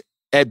chance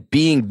at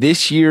being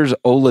this year's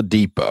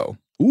Oladipo.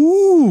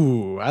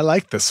 Ooh, I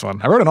like this one.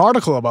 I wrote an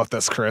article about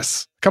this,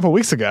 Chris, a couple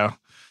weeks ago.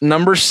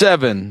 Number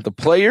 7, the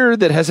player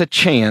that has a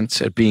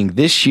chance at being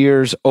this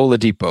year's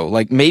Oladipo.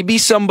 Like maybe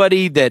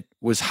somebody that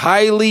was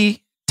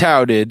highly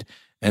touted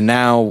and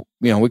now,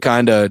 we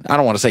kind of, I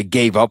don't want to say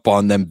gave up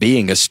on them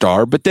being a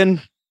star, but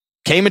then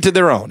came into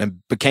their own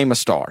and became a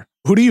star.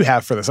 Who do you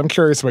have for this? I'm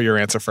curious about your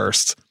answer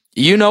first.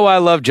 I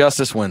love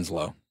Justice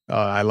Winslow.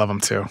 I love him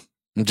too.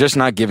 I'm just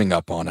not giving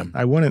up on him.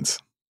 I wouldn't.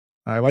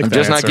 I'm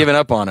just not giving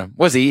up on him.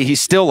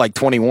 He's still like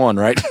 21,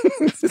 right?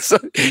 So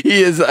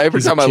he is. Every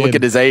time I look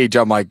at his age,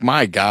 I'm like,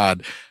 my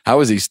God,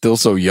 how is he still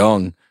so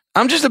young?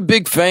 I'm just a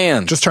big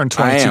fan. Just turned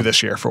 22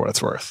 this year, for what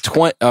it's worth.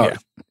 Yeah.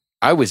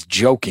 I was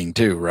joking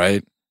too,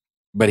 right?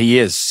 But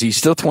he's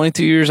still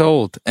 22 years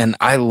old. And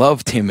I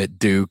loved him at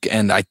Duke.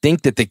 And I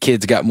think that the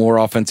kid's got more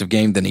offensive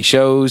game than he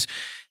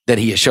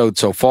has showed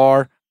so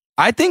far.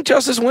 I think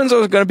Justice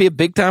Winslow is going to be a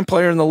big time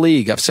player in the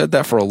league. I've said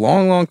that for a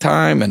long, long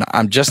time, and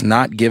I'm just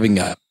not giving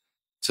up.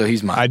 So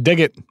he's mine. I dig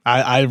it.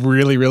 I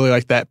really, really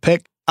like that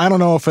pick. I don't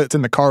know if it's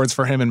in the cards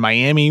for him in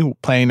Miami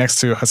playing next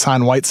to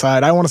Hassan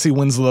Whiteside. I want to see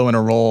Winslow in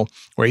a role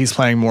where he's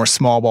playing more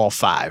small ball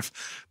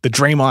 5. The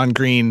Draymond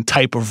Green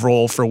type of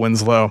role for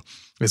Winslow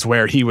is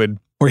where he would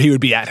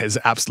be at his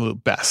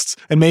absolute best.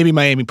 And maybe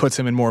Miami puts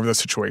him in more of those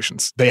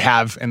situations. They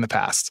have in the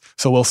past.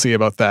 So we'll see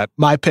about that.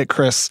 My pick,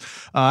 Chris,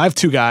 I have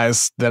 2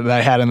 guys that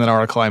I had in that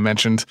article I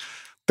mentioned.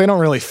 They don't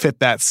really fit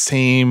that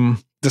same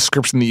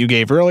description that you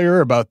gave earlier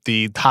about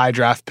the high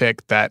draft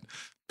pick that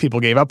people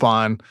gave up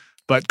on.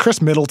 But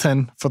Chris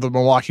Middleton for the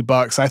Milwaukee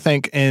Bucks, I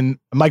think in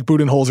Mike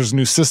Budenholzer's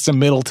new system,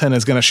 Middleton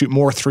is going to shoot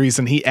more threes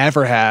than he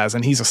ever has,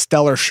 and he's a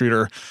stellar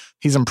shooter.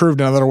 He's improved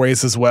in other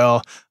ways as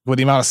well with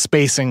the amount of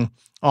spacing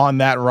on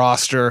that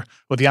roster,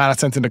 with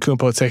Giannis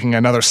Antetokounmpo taking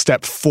another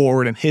step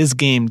forward in his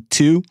game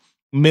too.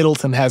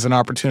 Middleton has an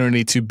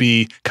opportunity to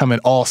become an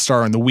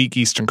all-star in the weak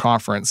Eastern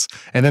Conference.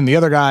 And then the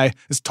other guy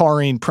is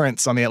Taurean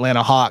Prince on the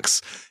Atlanta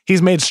Hawks.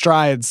 He's made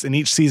strides in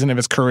each season of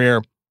his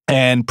career.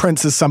 And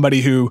Prince is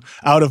somebody who,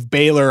 out of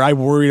Baylor, I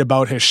worried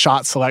about his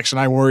shot selection.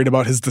 I worried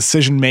about his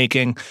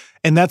decision-making.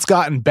 And that's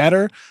gotten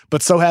better,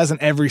 but so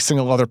hasn't every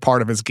single other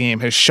part of his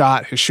game. His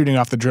shot, his shooting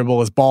off the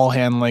dribble, his ball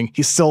handling.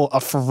 He's still a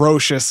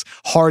ferocious,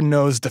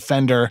 hard-nosed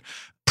defender.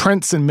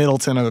 Prince and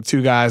Middleton are the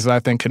 2 guys that I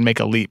think can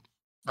make a leap.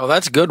 Oh,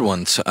 that's good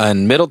ones.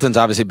 And Middleton's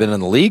obviously been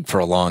in the league for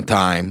a long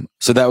time,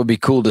 so that would be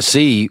cool to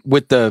see.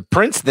 With the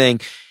Prince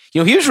thing, he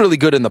was really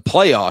good in the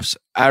playoffs.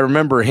 I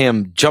remember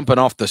him jumping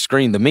off the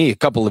screen to me a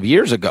couple of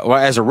years ago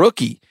as a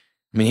rookie.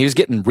 I mean, he was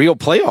getting real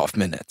playoff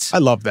minutes. I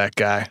love that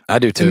guy. I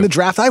do too. In the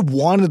draft, I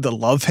wanted to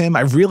love him.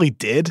 I really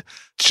did.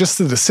 It's just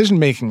the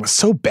decision-making was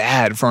so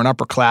bad for an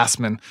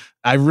upperclassman.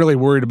 I really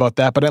worried about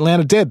that, but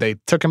Atlanta did. They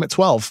took him at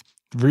 12.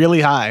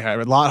 Really high,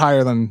 a lot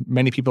higher than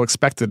many people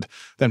expected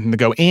them to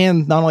go.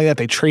 And not only that,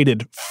 they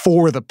traded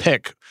for the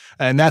pick.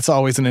 And that's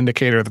always an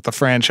indicator that the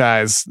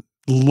franchise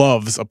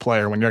loves a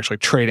player when you're actually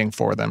trading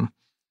for them.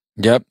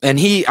 Yep. And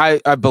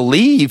I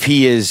believe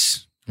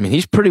he's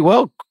pretty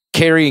well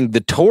carrying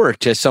the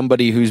torch as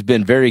somebody who's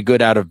been very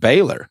good out of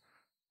Baylor.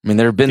 I mean,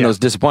 there have been those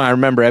disappointments. I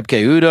remember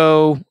Ebke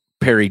Udoh,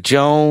 Perry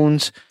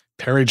Jones.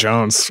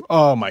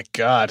 Oh, my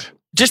God.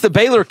 Just the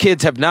Baylor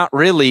kids have not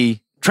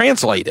really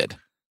translated.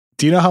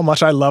 Do you know how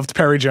much I loved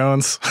Perry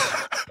Jones?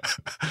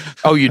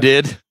 Oh, you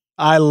did?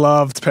 I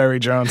loved Perry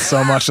Jones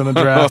so much in the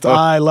draft.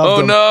 I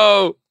loved him.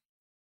 No.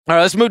 All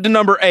right, let's move to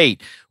number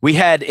 8. We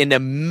had an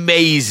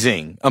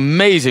amazing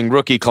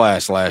rookie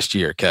class last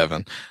year,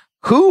 Kevin.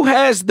 Who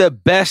has the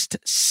best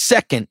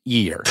second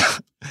year?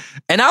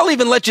 And I'll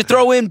even let you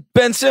throw in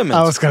Ben Simmons.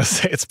 I was going to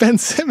say, it's Ben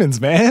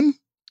Simmons, man.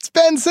 It's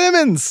Ben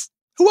Simmons.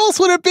 Who else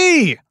would it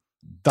be?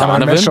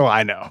 Donovan Mitchell?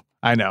 I know.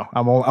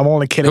 I'm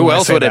only kidding. Who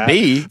else would it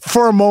be?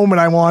 For a moment,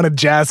 I wanted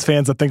Jazz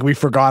fans to think we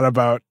forgot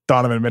about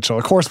Donovan Mitchell.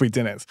 Of course we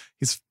didn't.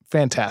 He's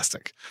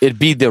fantastic. It'd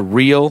be the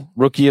real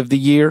rookie of the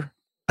year.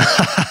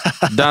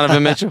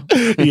 Donovan Mitchell.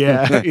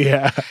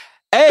 Yeah.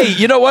 Hey,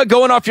 you know what?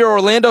 Going off your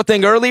Orlando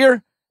thing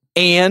earlier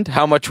and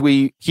how much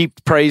we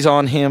heaped praise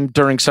on him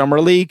during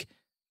Summer League,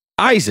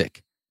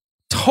 Isaac,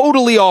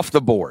 totally off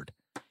the board.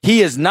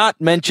 He is not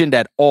mentioned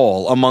at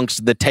all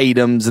amongst the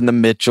Tatums and the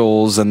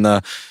Mitchells and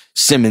the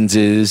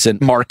Simmonses and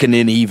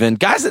Markkanen even.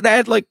 Guys that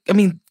had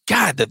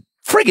the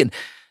friggin'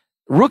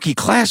 rookie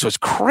class was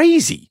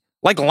crazy.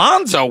 Like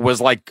Lonzo was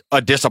like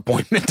a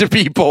disappointment to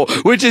people,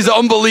 which is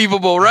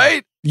unbelievable,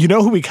 right? You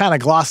know who we kind of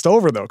glossed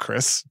over though,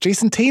 Chris?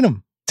 Jason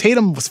Tatum.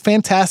 Tatum was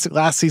fantastic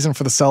last season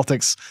for the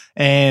Celtics,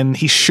 and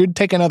he should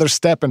take another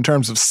step in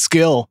terms of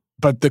skill.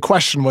 But the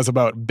question was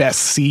about best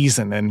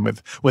season, and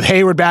with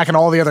Hayward back and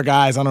all the other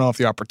guys, I don't know if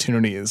the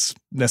opportunity is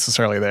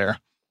necessarily there.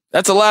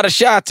 That's a lot of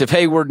shots if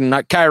Hayward and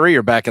not Kyrie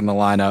are back in the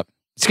lineup.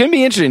 It's going to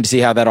be interesting to see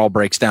how that all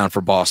breaks down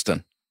for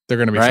Boston. They're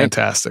going to be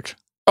fantastic.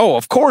 Oh,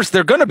 of course,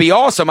 they're going to be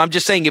awesome. I'm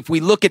just saying if we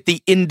look at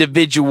the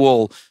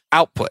individual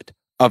output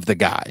of the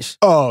guys.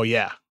 Oh,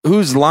 yeah.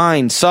 Whose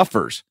line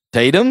suffers?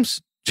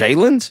 Tatum's?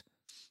 Jalen's?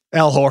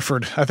 Al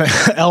Horford. I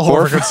think Al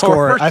Horford could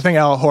score. I think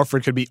Al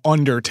Horford could be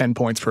under 10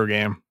 points per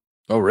game.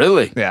 Oh,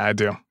 really? Yeah, I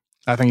do.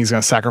 I think he's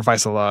going to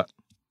sacrifice a lot.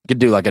 Could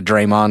do like a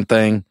Draymond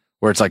thing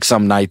where it's like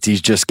some nights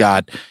he's just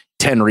got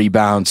 10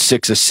 rebounds,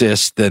 6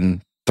 assists,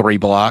 then 3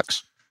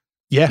 blocks.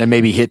 Yeah. And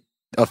maybe hit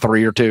a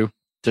 3 or 2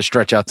 to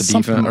stretch out the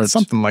defense. Or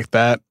something like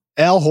that.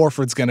 Al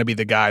Horford's going to be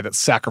the guy that's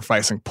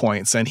sacrificing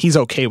points, and he's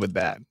okay with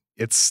that.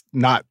 It's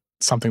not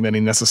something that he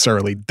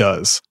necessarily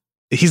does.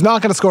 He's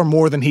not going to score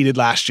more than he did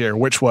last year,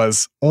 which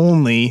was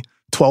only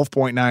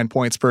 12.9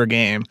 points per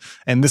game.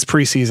 And this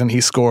preseason,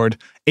 he scored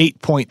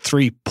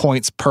 8.3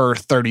 points per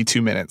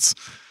 32 minutes.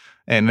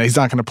 And he's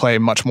not going to play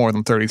much more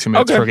than 32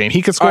 minutes per game.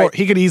 He could score. Right.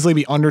 He could easily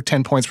be under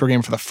 10 points per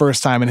game for the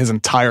first time in his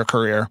entire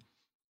career.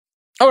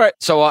 All right.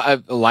 So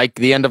like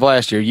the end of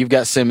last year, you've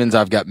got Simmons,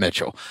 I've got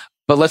Mitchell.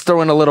 But let's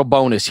throw in a little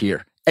bonus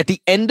here. At the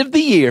end of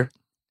the year,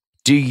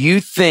 do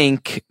you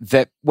think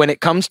that when it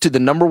comes to the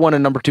number 1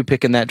 and number 2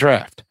 pick in that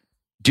draft,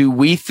 do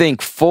we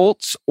think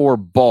Fultz or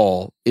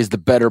Ball is the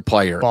better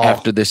player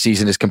after this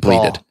season is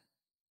completed?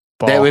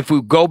 Ball. That if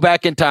we go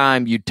back in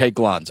time, you'd take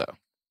Lonzo.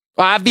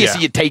 Well,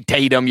 obviously, you take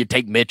Tatum, you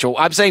take Mitchell.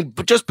 I'm saying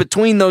just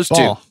between those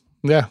two.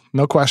 Yeah,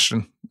 no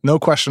question. No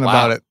question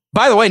about it.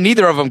 By the way,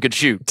 neither of them could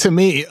shoot. To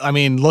me, I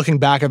mean, looking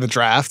back at the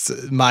draft,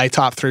 my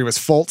top 3 was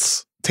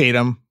Fultz,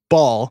 Tatum,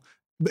 Ball.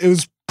 It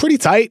was pretty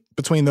tight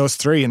between those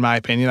 3, in my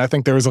opinion. I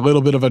think there was a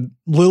little bit of a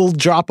little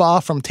drop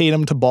off from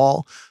Tatum to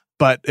Ball,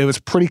 but it was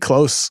pretty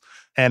close.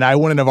 And I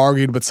wouldn't have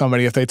argued with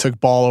somebody if they took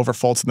Ball over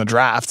Fultz in the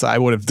draft. I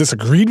would have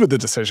disagreed with the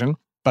decision,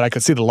 but I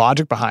could see the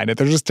logic behind it.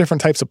 They're just different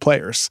types of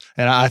players.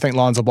 And I think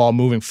Lonzo Ball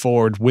moving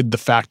forward with the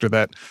factor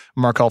that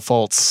Markelle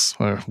Fultz,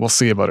 we'll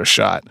see about his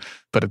shot,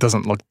 but it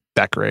doesn't look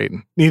that great.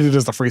 Neither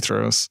does the free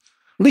throws.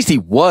 At least he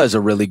was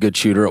a really good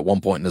shooter at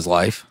one point in his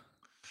life.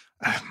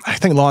 I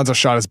think Lonzo's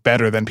shot is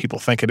better than people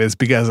think it is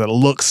because it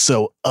looks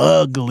so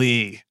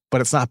ugly, but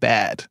it's not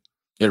bad.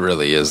 It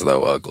really is,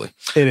 though, ugly.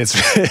 It is.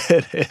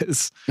 It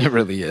is. It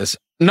really is.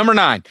 Number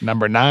 9.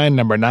 Number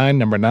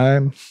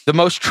 9. The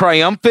most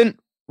triumphant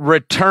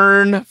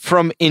return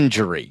from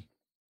injury.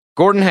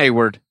 Gordon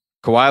Hayward,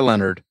 Kawhi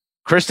Leonard,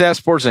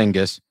 Kristaps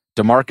Porzingis,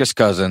 DeMarcus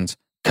Cousins,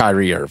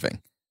 Kyrie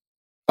Irving.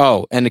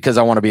 Oh, and because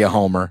I want to be a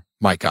homer,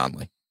 Mike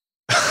Conley.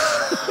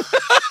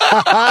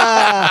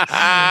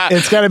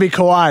 It's got to be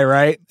Kawhi,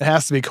 right? It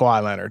has to be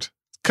Kawhi Leonard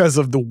because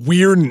of the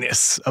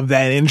weirdness of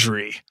that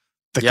injury.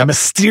 The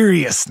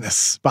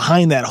mysteriousness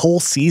behind that whole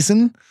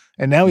season.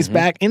 And now he's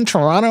back in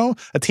Toronto,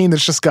 a team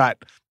that's just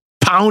got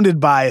pounded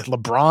by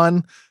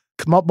LeBron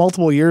come up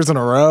multiple years in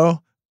a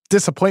row.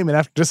 Disappointment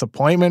after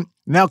disappointment.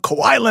 Now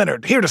Kawhi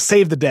Leonard here to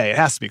save the day. It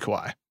has to be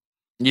Kawhi.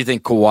 You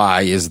think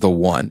Kawhi is the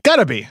one?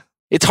 Gotta be.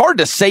 It's hard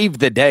to save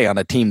the day on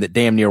a team that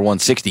damn near won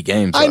 60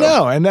 games. I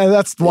know, and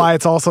that's why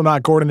it's also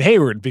not Gordon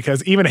Hayward,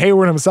 because even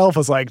Hayward himself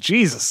was like,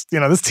 Jesus,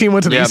 this team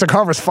went to the Eastern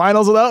Conference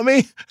Finals without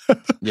me.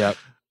 Yep.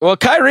 Well,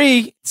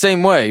 Kyrie,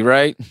 same way,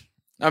 right?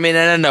 I mean,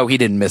 and I know he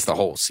didn't miss the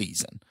whole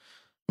season,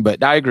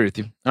 but I agree with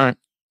you. All right.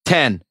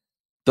 10.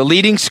 The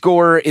leading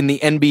scorer in the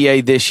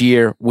NBA this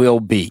year will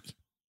be.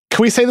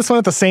 Can we say this one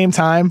at the same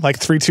time? Like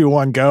 3, 2,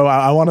 1, go.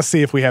 I want to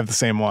see if we have the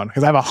same one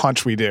because I have a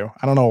hunch we do.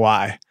 I don't know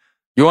why.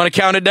 You want to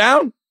count it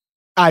down?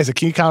 Isaac,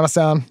 can you count us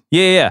down?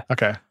 Yeah.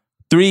 Okay.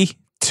 3,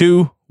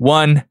 2,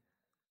 1.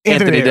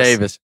 Anthony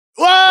Davis.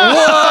 Whoa!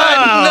 What?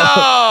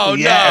 No,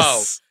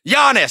 yes. No.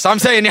 Giannis. I'm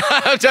saying.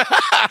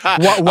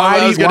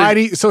 Why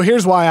do you, so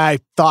here's why I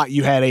thought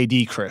you had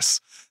AD, Chris.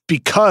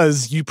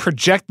 because you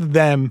projected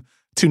them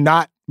to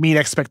not meet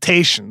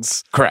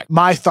expectations. Correct.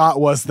 My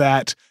thought was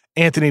that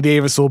Anthony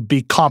Davis will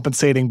be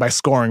compensating by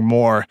scoring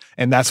more,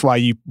 and that's why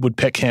you would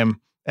pick him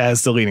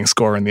as the leading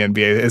scorer in the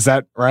NBA. Is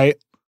that right?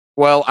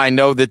 Well, I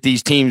know that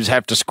these teams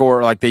have to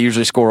score, like they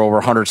usually score over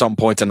 100-something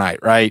points a night,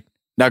 right?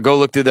 Now go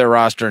look through their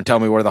roster and tell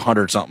me where the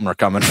 100-something are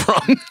coming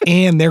from.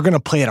 And they're going to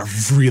play at a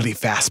really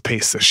fast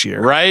pace this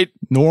year. Right?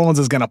 New Orleans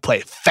is going to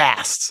play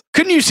fast.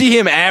 Couldn't you see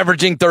him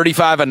averaging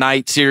 35 a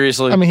night,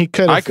 seriously? I mean, he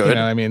could. I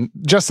could.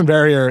 Justin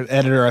Verrier,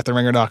 editor at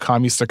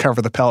TheRinger.com, used to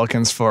cover the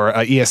Pelicans for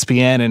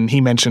ESPN, and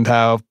he mentioned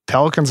how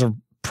Pelicans are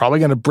probably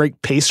going to break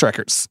pace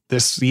records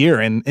this year.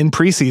 And in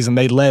preseason,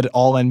 they led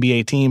all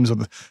NBA teams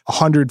with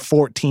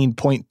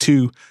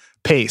 114.2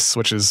 pace,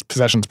 which is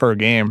possessions per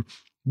game.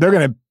 They're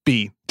going to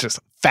be just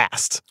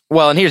fast.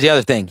 Well, and here's the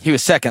other thing. He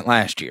was second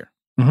last year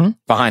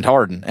behind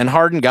Harden. And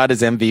Harden got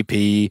his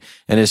MVP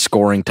and his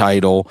scoring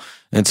title.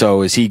 And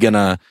so is he going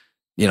to,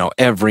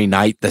 every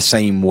night the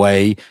same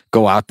way,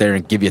 go out there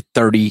and give you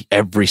 30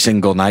 every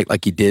single night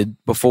like he did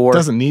before?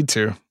 Doesn't need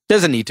to.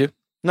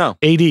 No.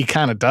 AD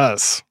kind of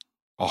does.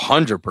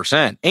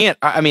 100%. And,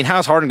 I mean,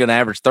 how's Harden going to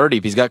average 30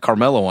 if he's got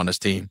Carmelo on his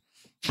team?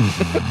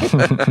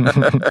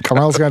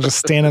 Carmelo's going to just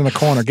stand in the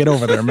corner. Get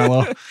over there,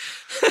 Melo.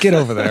 Get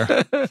over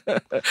there.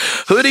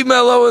 Hoodie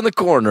Melo in the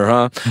corner,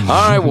 huh?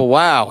 All right, well,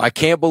 wow. I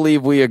can't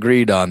believe we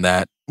agreed on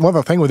that. Well,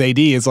 the thing with AD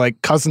is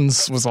like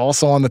Cousins was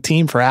also on the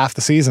team for half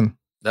the season.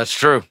 That's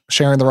true.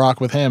 Sharing the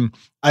rock with him.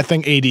 I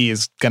think AD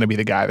is going to be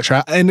the guy.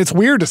 And it's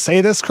weird to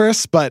say this,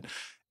 Chris, but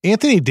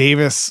Anthony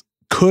Davis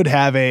could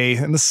have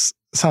and this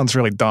sounds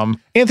really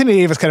dumb, Anthony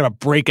Davis kind of a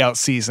breakout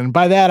season.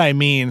 By that, I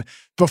mean,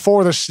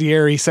 before this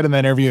year, he said in the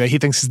interview that he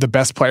thinks he's the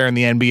best player in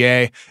the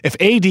NBA. If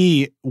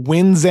AD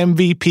wins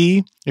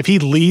MVP, if he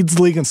leads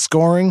the league in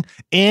scoring,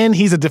 and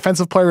he's a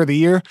defensive player of the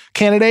year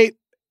candidate,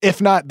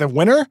 if not the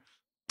winner,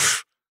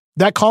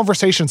 that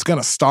conversation's going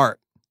to start.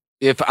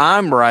 If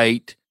I'm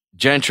right,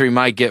 Gentry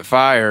might get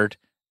fired,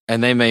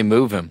 and they may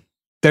move him.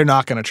 They're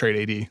not going to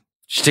trade AD.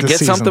 Just to get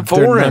something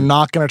for him. They're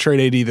not going to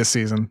trade AD this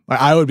season.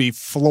 I would be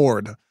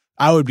floored.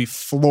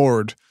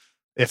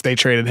 If they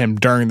traded him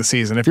during the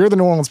season. If you're the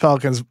New Orleans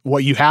Pelicans,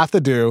 what you have to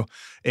do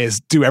is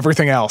do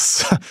everything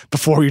else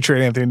before you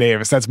trade Anthony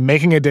Davis. That's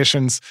making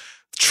additions,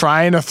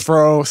 trying to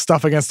throw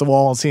stuff against the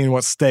wall and seeing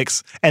what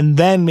sticks. And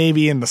then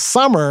maybe in the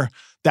summer,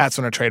 that's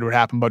when a trade would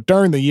happen. But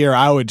during the year,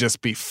 I would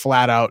just be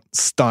flat out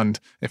stunned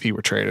if he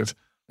were traded.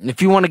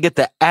 If you want to get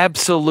the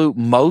absolute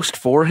most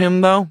for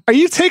him, though. Are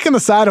you taking the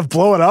side of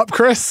blow it up,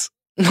 Chris?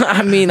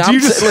 I mean,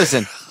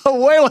 listen.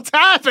 Wait, what's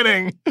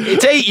happening?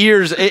 It's 8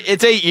 years.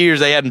 It's 8 years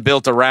they hadn't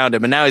built around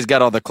him, and now he's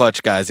got all the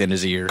clutch guys in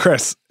his ear.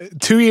 Chris,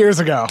 2 years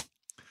ago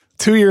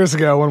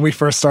when we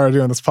first started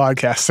doing this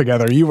podcast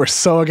together, you were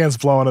so against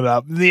blowing it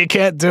up. You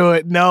can't do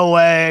it. No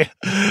way.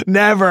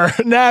 Never.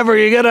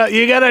 You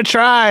gotta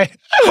try.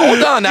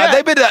 Hold on now.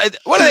 They've been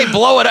what do they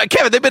blow it up?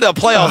 Kevin, they've been to a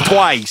playoff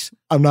twice.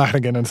 I'm not gonna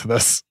get into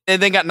this.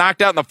 And then got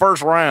knocked out in the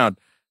first round.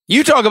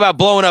 You talk about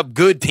blowing up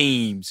good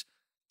teams.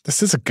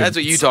 This is a good. That's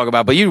what you talk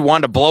about. But you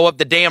wanted to blow up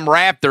the damn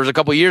Raptors a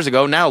couple years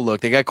ago. Now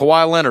look, they got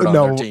Kawhi Leonard on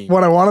their team.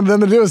 What I wanted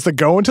them to do is to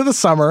go into the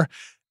summer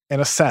and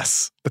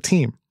assess the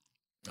team.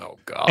 Oh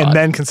God! And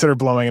then consider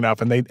blowing it up,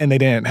 and they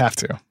didn't have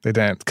to. They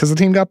didn't because the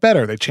team got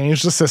better. They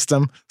changed the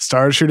system,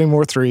 started shooting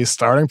more threes,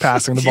 starting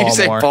passing the ball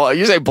more.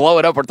 You say blow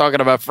it up. We're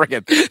talking about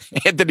freaking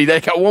Anthony.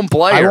 They got one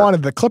player. I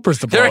wanted the Clippers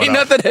to blow it up. There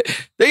ain't nothing.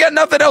 They got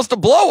nothing else to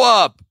blow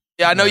up.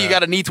 Yeah, I know you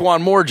got an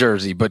Etwan Moore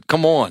jersey, but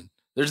come on.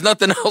 There's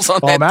nothing else on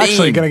that team. I'm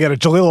actually going to get a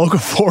Jahlil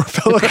Okafor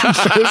Pelicans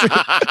jersey.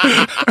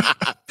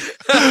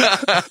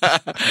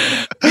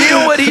 You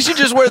know what? He should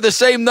just wear the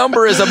same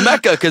number as a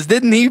Mecca, because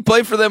didn't he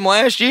play for them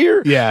last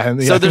year? Yeah.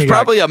 So there's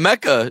probably a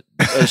Mecca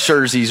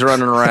jerseys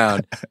running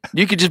around.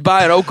 You could just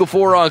buy an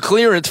Okafor on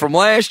clearance from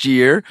last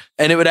year,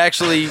 and it would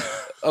actually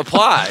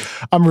apply.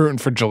 I'm rooting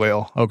for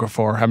Jahlil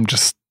Okafor. I'm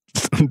just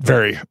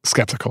very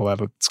skeptical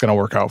that it's going to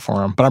work out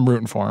for him, but I'm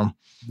rooting for him.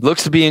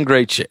 Looks to be in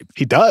great shape.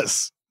 He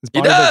does. He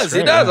does.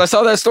 Yeah. I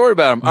saw that story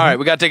about him. Mm-hmm. All right,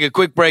 we got to take a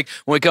quick break.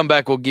 When we come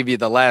back, we'll give you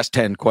the last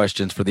 10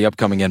 questions for the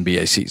upcoming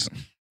NBA season.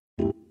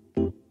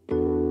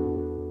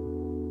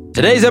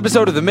 Today's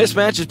episode of The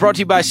Mismatch is brought to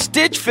you by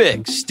Stitch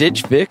Fix.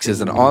 Stitch Fix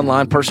is an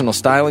online personal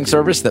styling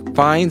service that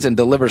finds and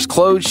delivers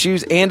clothes,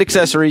 shoes, and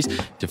accessories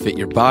to fit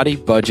your body,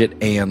 budget,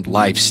 and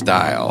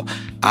lifestyle.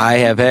 I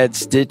have had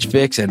Stitch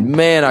Fix, and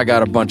man, I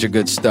got a bunch of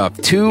good stuff.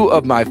 2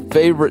 of my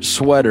favorite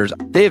sweaters.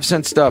 They have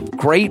sent stuff,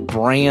 great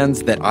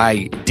brands that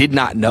I did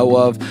not know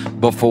of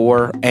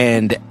before,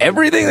 and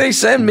everything they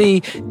send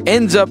me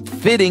ends up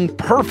fitting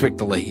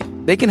perfectly.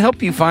 They can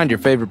help you find your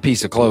favorite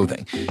piece of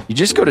clothing. You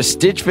just go to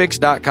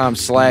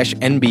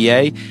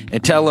stitchfix.com/NBA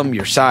and tell them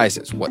your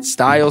sizes, what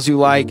styles you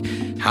like,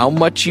 how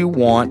much you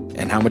want,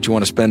 and how much you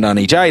want to spend on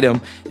each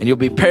item, and you'll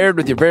be paired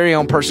with your very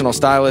own personal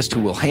stylist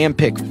who will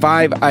handpick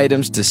 5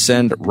 items to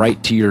send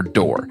right to your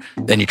door.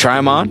 Then you try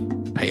them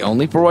on, Pay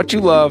only for what you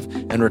love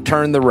and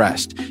return the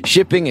rest.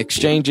 Shipping,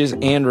 exchanges,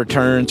 and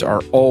returns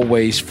are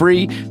always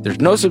free. There's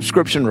no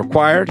subscription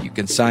required. You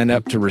can sign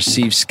up to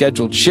receive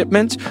scheduled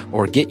shipments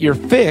or get your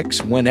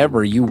fix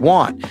whenever you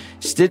want.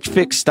 Stitch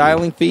Fix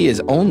styling fee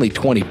is only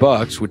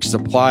 $20, which is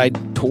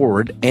applied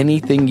toward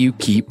anything you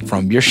keep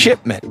from your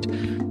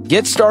shipment.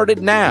 Get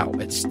started now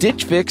at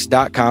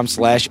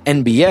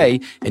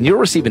stitchfix.com/NBA and you'll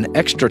receive an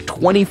extra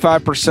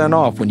 25%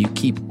 off when you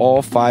keep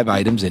all 5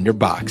 items in your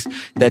box.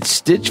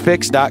 That's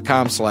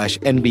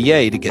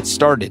stitchfix.com/NBA to get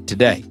started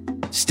today.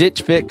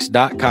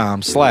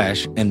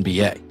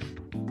 stitchfix.com/NBA.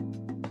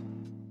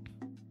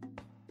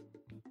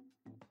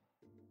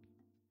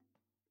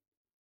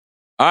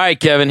 All right,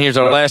 Kevin, here's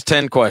our last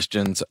 10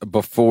 questions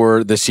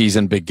before the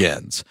season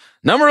begins.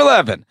 Number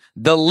 11,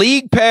 the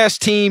League Pass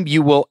team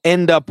you will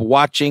end up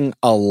watching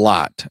a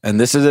lot. And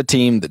this is a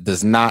team that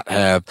does not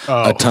have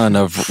a ton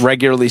of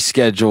regularly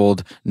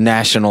scheduled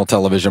national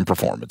television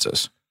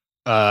performances.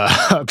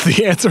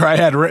 The answer I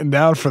had written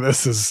down for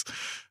this is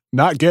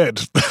not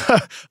good.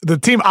 The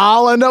team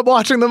I'll end up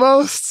watching the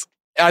most?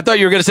 I thought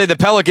you were going to say the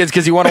Pelicans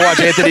because you want to watch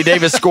Anthony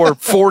Davis score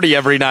 40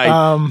 every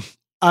night.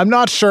 I'm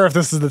not sure if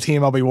this is the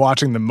team I'll be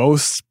watching the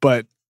most,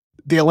 but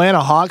the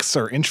Atlanta Hawks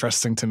are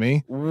interesting to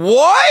me.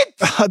 What?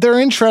 They're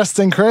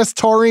interesting, Chris.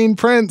 Taurean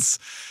Prince.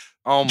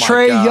 Oh, my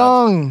Trae God.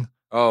 Young.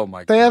 Oh,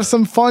 my God. They have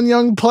some fun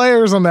young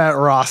players on that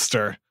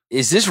roster.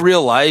 Is this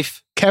real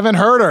life? Kevin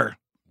Huerter.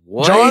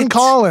 What? John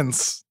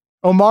Collins.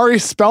 Omari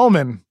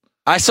Spellman.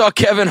 I saw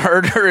Kevin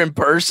Huerter in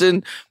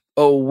person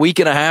a week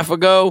and a half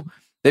ago.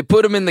 They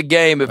put him in the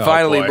game, and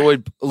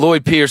finally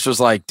Lloyd Pierce was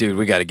like, dude,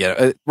 we got to get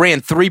him.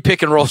 Ran 3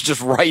 pick and rolls just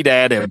right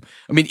at him.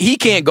 I mean, he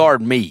can't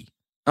guard me.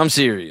 I'm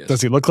serious.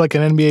 Does he look like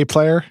an NBA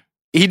player?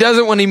 He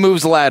doesn't when he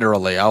moves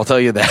laterally, I'll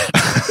tell you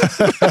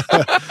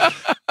that.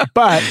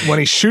 But when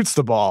he shoots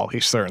the ball,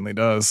 he certainly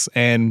does.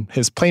 And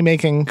his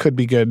playmaking could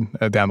be good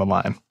down the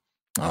line.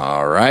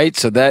 All right,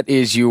 so that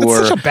is your...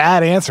 That's such a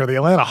bad answer. The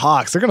Atlanta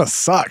Hawks, they're going to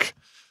suck.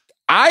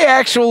 I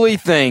actually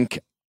think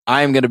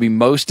I'm going to be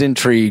most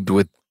intrigued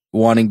with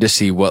wanting to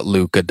see what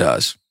Luka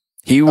does.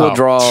 He will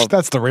draw...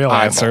 That's the real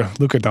answer.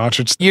 Luka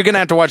Doncic. You're going to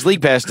have to watch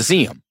League Pass to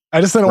see him. I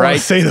just didn't want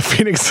to say the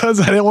Phoenix Suns.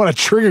 I didn't want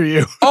to trigger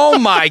you. Oh,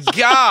 my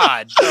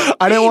God.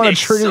 I didn't want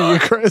to trigger you,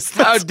 Chris.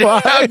 How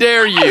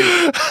dare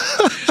you?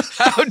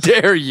 How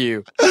dare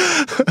you?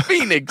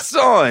 Phoenix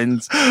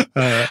Suns.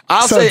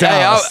 I'll say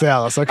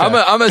Dallas. Okay. I'm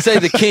going to say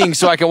the Kings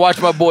so I can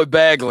watch my boy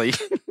Bagley.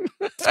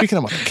 Speaking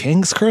of the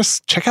Kings,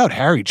 Chris, check out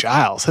Harry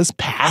Giles. His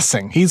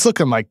passing. He's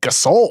looking like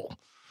Gasol.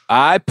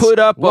 I put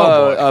up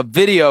a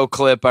video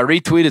clip. I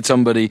retweeted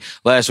somebody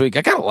last week.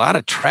 I got a lot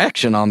of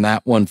traction on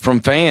that one from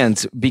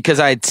fans because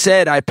I had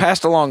said I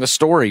passed along a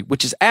story,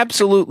 which is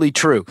absolutely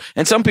true.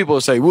 And some people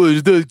will say, well,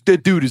 that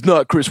dude is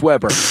not Chris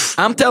Webber.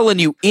 I'm telling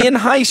you, in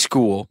high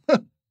school,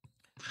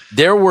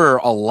 there were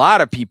a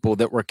lot of people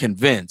that were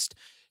convinced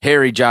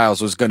Harry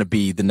Giles was going to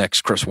be the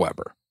next Chris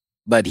Webber,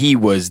 that he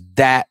was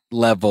that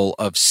level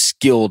of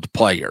skilled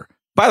player.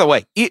 By the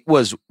way, it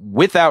was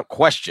without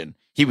question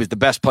he was the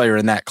best player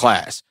in that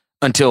class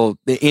until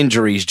the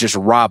injuries just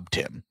robbed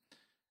him.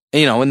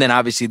 You know, and then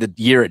obviously the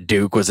year at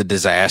Duke was a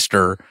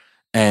disaster,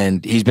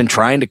 and he's been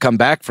trying to come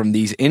back from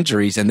these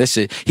injuries. And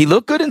he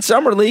looked good in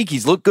summer league.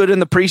 He's looked good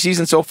in the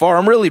preseason so far.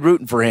 I'm really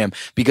rooting for him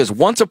because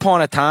once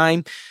upon a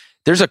time,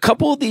 there's a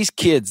couple of these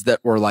kids that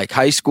were like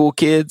high school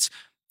kids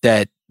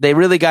that they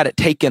really got it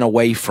taken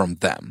away from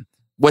them,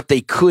 what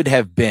they could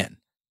have been.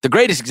 The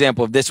greatest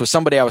example of this was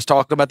somebody I was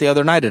talking about the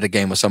other night at a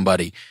game with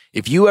somebody.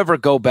 If you ever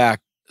go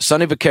back,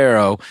 Sonny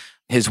Vaccaro,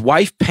 his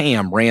wife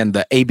Pam ran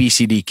the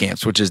ABCD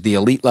camps, which is the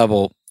elite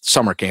level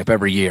summer camp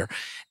every year.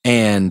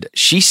 And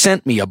she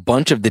sent me a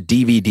bunch of the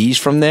DVDs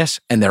from this,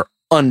 and they're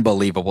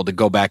unbelievable to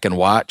go back and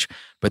watch.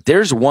 But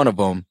there's one of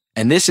them,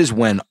 and this is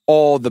when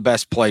all the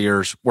best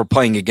players were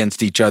playing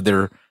against each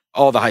other,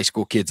 all the high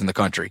school kids in the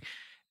country.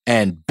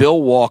 And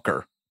Bill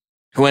Walker,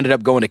 who ended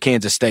up going to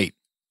Kansas State.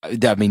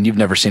 I mean, you've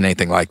never seen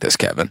anything like this,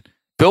 Kevin.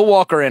 Bill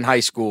Walker in high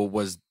school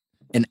was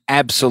an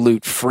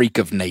absolute freak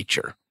of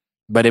nature.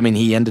 But, I mean,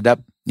 he ended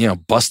up,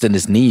 busting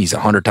his knees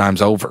 100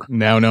 times over.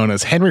 Now known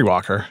as Henry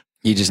Walker.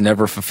 He just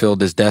never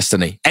fulfilled his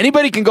destiny.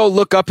 Anybody can go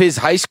look up his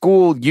high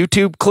school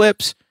YouTube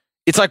clips.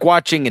 It's like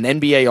watching an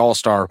NBA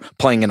All-Star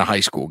playing in a high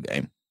school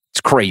game.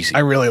 It's crazy. I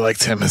really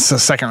liked him. It's a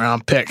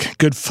second-round pick.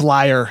 Good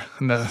flyer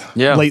in the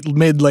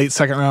mid-late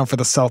second round for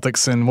the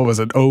Celtics in, what was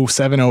it,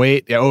 07,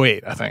 08? Yeah,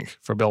 08, I think,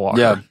 for Bill Walker.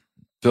 Yeah,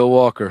 Bill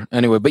Walker.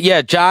 Anyway, but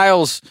yeah,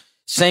 Giles,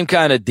 same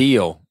kind of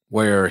deal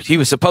where he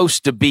was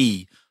supposed to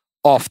be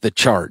off the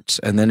charts,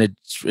 and then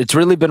it's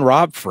really been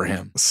robbed for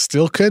him.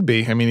 Still could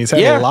be. I mean, he's had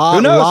a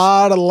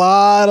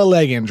lot of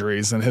leg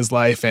injuries in his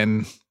life,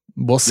 and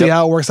we'll see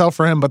how it works out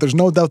for him. But there's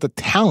no doubt the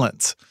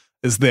talent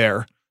is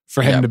there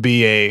for him to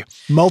be a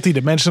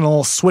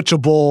multi-dimensional,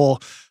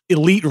 switchable,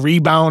 elite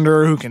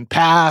rebounder who can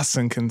pass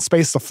and can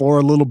space the floor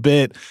a little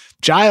bit.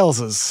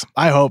 Giles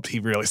I hope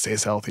he really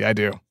stays healthy. I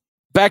do.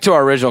 Back to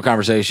our original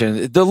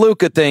conversation, the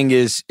Luka thing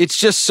it's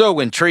just so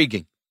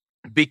intriguing.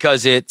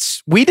 Because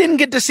we didn't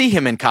get to see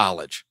him in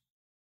college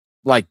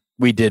like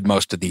we did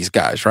most of these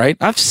guys, right?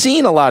 I've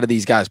seen a lot of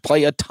these guys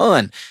play a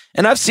ton,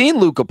 and I've seen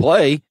Luka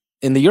play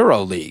in the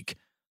Euro League,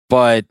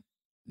 but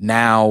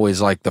now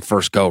is like the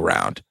first go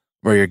round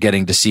where you're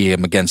getting to see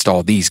him against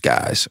all these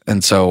guys.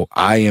 And so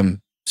I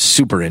am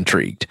super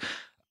intrigued.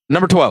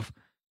 Number 12,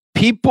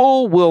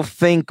 people will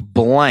think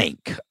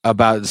blank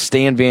about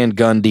Stan Van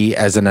Gundy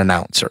as an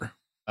announcer.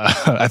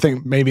 I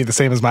think maybe the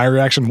same as my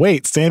reaction.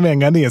 Wait, Stan Van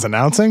Gundy is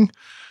announcing?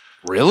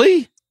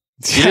 Really?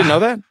 You didn't know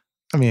that?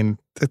 I mean,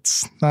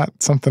 it's not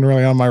something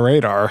really on my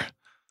radar.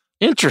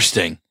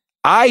 Interesting.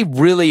 I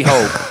really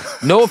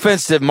hope, no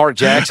offense to Mark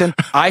Jackson,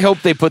 I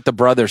hope they put the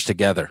brothers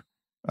together.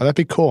 Oh, that'd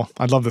be cool.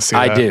 I'd love to see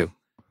that. I do.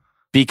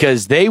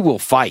 Because they will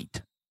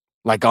fight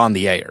like on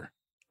the air,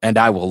 and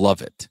I will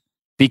love it.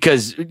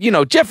 Because,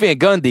 Jeff Van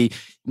Gundy,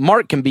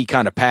 Mark can be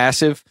kind of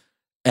passive,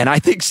 and I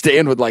think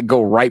Stan would like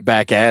go right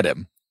back at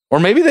him. Or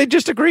maybe they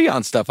just agree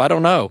on stuff. I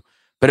don't know.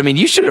 But I mean,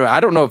 I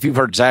don't know if you've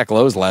heard Zach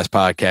Lowe's last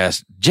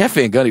podcast. Jeff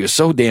Van Gundy was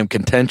so damn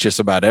contentious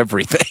about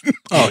everything.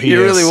 Oh, he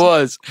really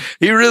was.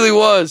 He really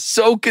was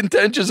so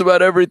contentious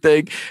about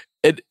everything.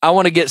 And I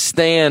want to get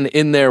Stan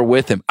in there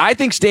with him. I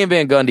think Stan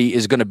Van Gundy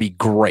is going to be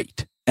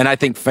great. And I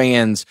think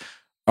fans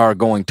are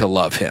going to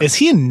love him. Is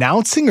he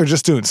announcing or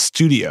just doing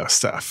studio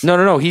stuff?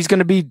 No. He's going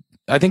to be,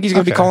 I think he's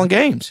going to be calling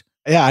games.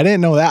 Yeah, I didn't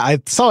know that. I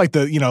saw like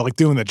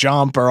doing the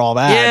jump or all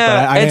that.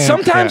 Yeah,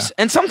 but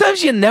and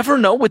sometimes you never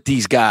know with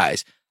these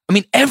guys. I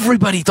mean,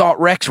 everybody thought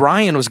Rex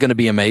Ryan was going to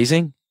be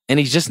amazing, and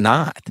he's just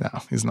not. No,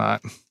 he's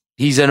not.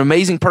 He's an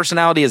amazing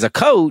personality as a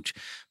coach,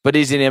 but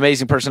he's an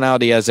amazing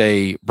personality as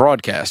a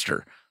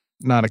broadcaster.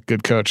 Not a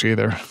good coach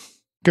either.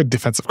 Good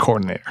defensive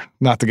coordinator.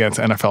 Not to get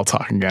into NFL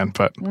talk again,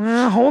 but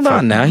hold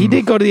on now. He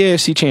did go to the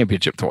AFC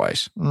Championship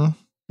twice.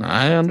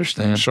 I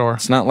understand. Sure.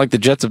 It's not like the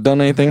Jets have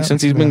done anything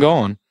since he's been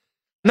gone.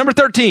 Number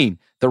 13,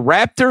 the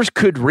Raptors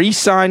could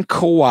re-sign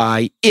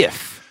Kawhi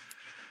if.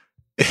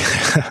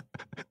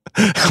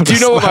 Do you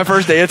know what my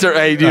first answer?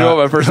 Hey, do you know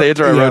what my first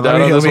answer I wrote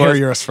down on this Let me hear was?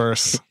 yours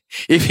first.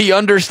 If he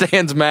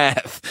understands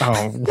math.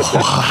 Oh,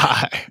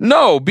 why?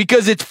 No,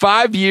 because it's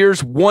 5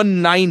 years,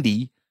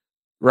 190,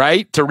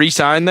 right, to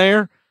re-sign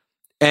there.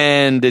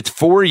 And it's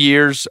 4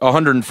 years,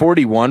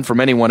 141 from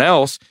anyone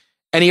else.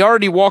 And he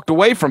already walked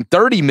away from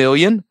 $30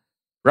 million,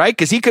 right?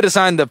 Because he could have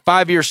signed the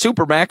 5-year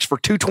Supermax for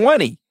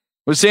 $220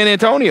 with San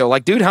Antonio.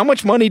 Like, dude, how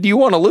much money do you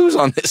want to lose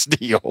on this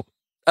deal?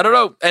 I don't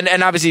know.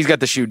 And obviously he's got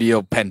the shoe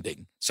deal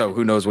pending. So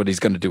who knows what he's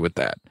going to do with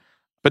that.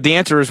 But the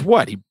answer is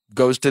what? He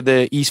goes to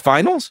the East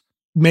Finals?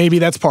 Maybe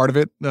that's part of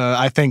it.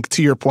 I think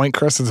to your point,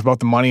 Chris, it's about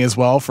the money as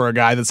well. For a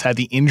guy that's had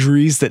the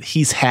injuries that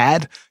he's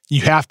had,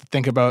 you have to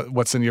think about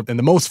what's in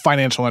the most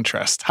financial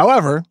interest.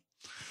 However,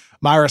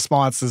 my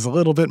response is a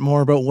little bit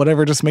more about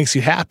whatever just makes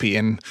you happy.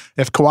 And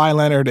if Kawhi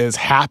Leonard is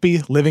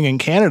happy living in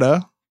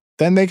Canada,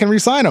 then they can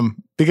re-sign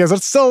him because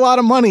it's still a lot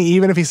of money,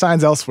 even if he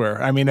signs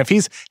elsewhere. I mean, if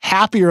he's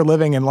happier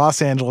living in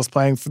Los Angeles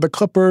playing for the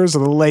Clippers or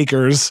the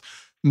Lakers,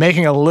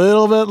 making a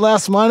little bit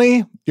less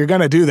money, you're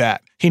going to do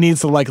that. He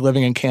needs to like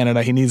living in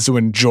Canada. He needs to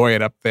enjoy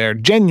it up there,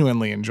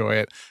 genuinely enjoy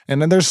it.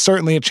 And then there's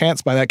certainly a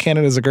chance by that.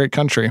 Canada is a great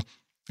country,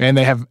 and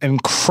they have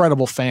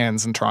incredible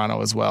fans in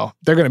Toronto as well.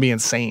 They're going to be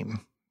insane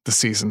this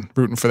season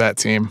rooting for that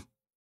team.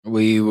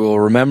 We will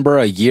remember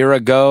a year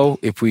ago,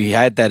 if we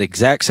had that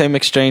exact same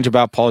exchange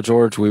about Paul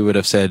George, we would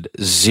have said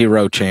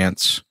 0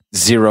 chance,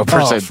 0%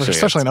 chance.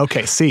 Especially in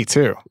OKC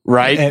too.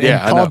 Right?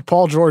 And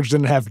Paul George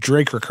didn't have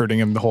Drake recruiting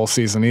him the whole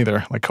season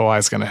either, like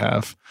Kawhi's going to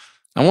have.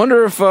 I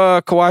wonder if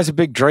Kawhi's a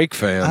big Drake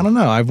fan. I don't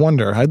know. I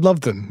wonder. I'd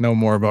love to know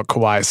more about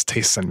Kawhi's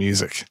tastes in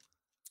music.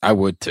 I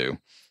would too.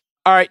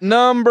 All right,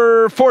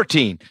 number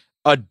 14.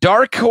 A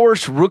dark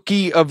horse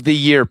rookie of the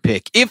year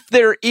pick. If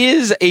there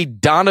is a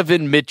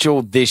Donovan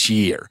Mitchell this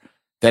year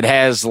that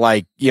has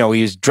he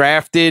was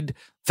drafted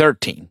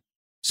 13.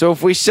 So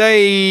if we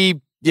say,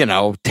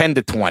 10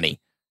 to 20,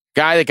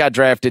 guy that got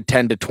drafted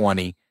 10 to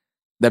 20,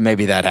 then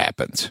maybe that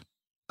happens.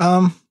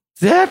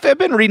 I've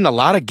been reading a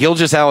lot of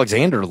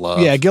Gilgeous-Alexander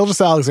love. Yeah,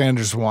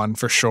 Gilgeous-Alexander's one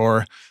for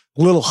sure.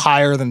 A little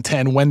higher than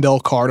 10. Wendell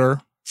Carter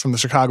from the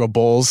Chicago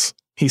Bulls.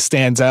 He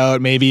stands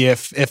out. Maybe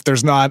if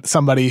there's not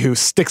somebody who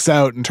sticks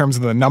out in terms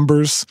of the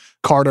numbers,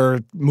 Carter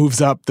moves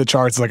up the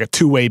charts like a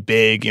two-way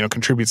big,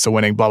 contributes to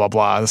winning, blah, blah,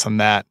 blah, this and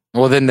that.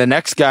 Well, then the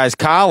next guy's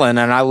Colin,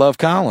 and I love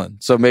Colin.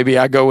 So maybe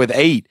I go with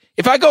 8.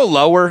 If I go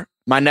lower,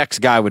 my next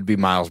guy would be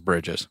Miles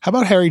Bridges. How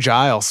about Harry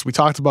Giles? We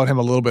talked about him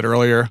a little bit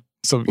earlier.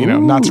 So,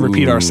 not to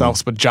repeat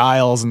ourselves, but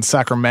Giles in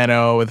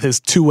Sacramento with his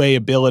two-way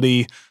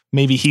ability,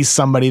 maybe he's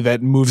somebody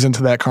that moves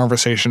into that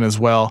conversation as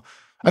well.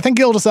 I think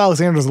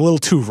Gilgeous-Alexander is a little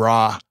too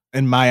raw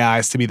in my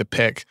eyes to be the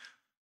pick.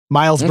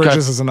 Miles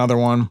Bridges is another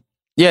one.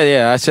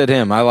 Yeah, I said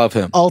him. I love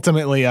him.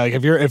 Ultimately,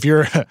 if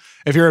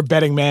you're a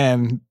betting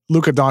man,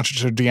 Luka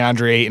Doncic or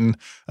DeAndre Ayton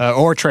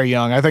or Trae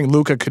Young, I think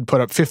Luka could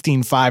put up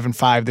 15, 5, and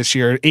 5 this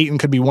year. Ayton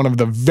could be one of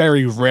the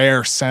very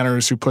rare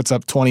centers who puts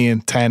up 20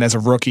 and 10 as a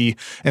rookie.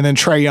 And then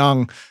Trae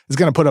Young is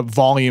going to put up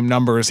volume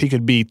numbers. He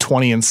could be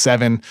 20 and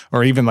 7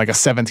 or even like a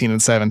 17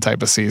 and 7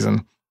 type of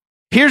season.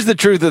 Here's the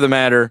truth of the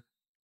matter.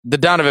 The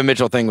Donovan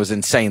Mitchell thing was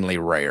insanely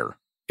rare.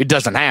 It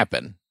doesn't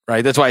happen.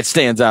 right? That's why it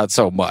stands out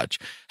so much,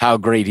 how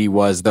great he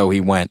was, though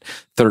he went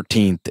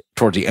 13th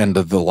towards the end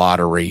of the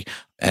lottery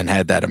and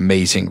had that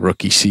amazing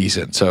rookie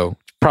season. So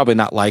probably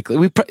not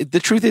likely. The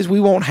truth is we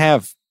won't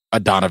have a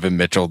Donovan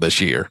Mitchell this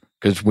year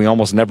because we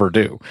almost never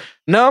do.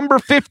 Number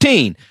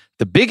 15,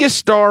 the biggest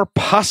star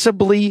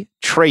possibly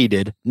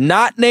traded,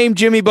 not named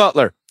Jimmy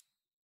Butler.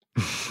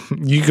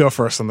 You go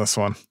first on this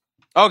one.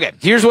 Okay,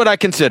 here's what I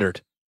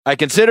considered. I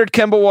considered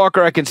Kemba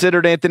Walker. I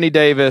considered Anthony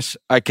Davis.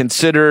 I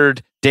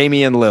considered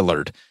Damian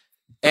Lillard.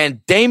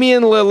 And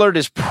Damian Lillard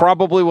is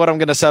probably what I'm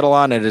going to settle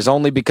on. It is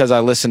only because I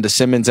listened to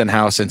Simmons in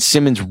house, and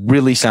Simmons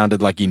really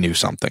sounded like he knew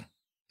something.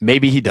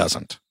 Maybe he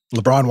doesn't.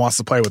 LeBron wants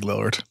to play with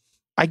Lillard.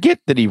 I get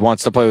that he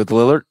wants to play with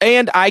Lillard,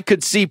 and I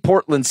could see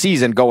Portland's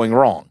season going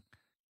wrong.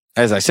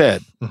 As I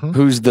said,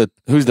 who's the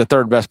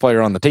third best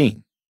player on the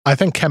team? I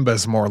think Kemba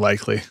is more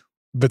likely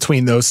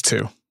between those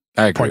two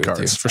point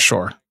guards for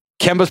sure.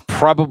 Kemba's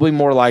probably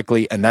more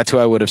likely, and that's who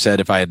I would have said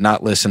if I had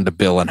not listened to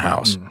Bill and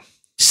House.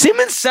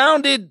 Simmons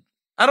sounded,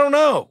 I don't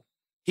know.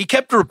 He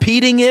kept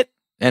repeating it,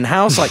 and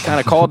House like kind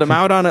of called him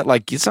out on it.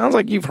 Like, it sounds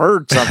like you've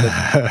heard something.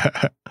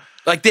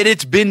 Like that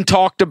it's been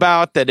talked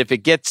about, that if it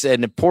gets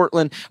in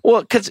Portland,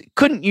 well, because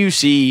couldn't you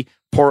see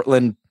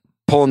Portland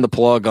pulling the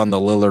plug on the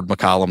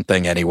Lillard-McCollum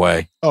thing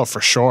anyway? Oh, for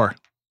sure.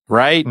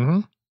 Right?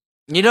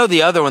 You know,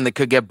 the other one that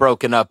could get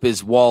broken up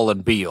is Wall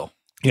and Beal.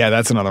 Yeah,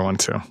 that's another one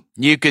too.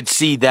 You could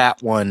see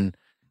that one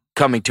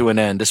coming to an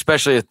end,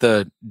 especially if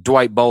the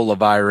Dwight Bola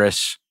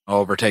virus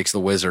overtakes the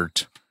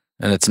Wizards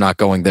and it's not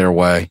going their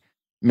way.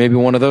 Maybe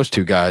one of those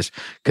two guys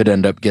could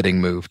end up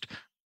getting moved.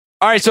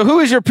 All right, so who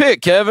is your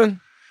pick, Kevin?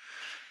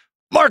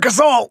 Marc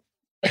Gasol.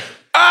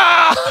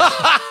 Oh,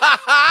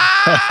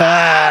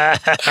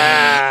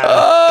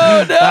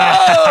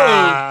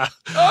 no.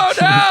 Oh,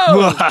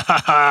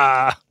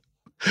 no.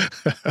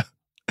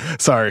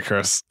 Sorry,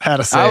 Chris. Had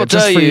to say it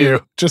just for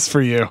you. Just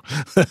for you.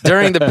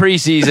 During the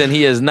preseason,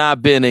 he has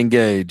not been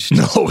engaged.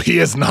 No, he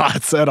is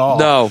not at all.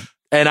 No.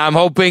 And I'm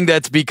hoping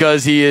that's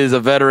because he is a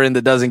veteran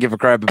that doesn't give a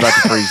crap about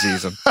the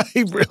preseason.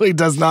 He really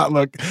does not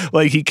look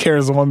like he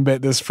cares one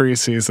bit this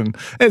preseason.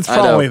 It's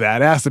probably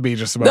that. It has to be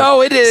just about.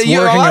 No, it is. A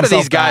lot of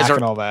these guys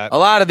are all that. A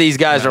lot of these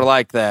guys are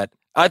like that.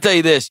 I'll tell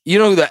you this. You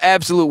know who the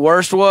absolute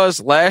worst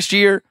was last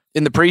year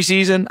in the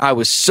preseason? I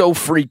was so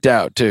freaked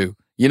out too.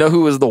 You know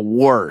who was the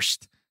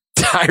worst?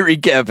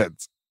 Tyreek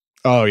Evans.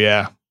 Oh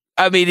yeah.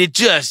 I mean,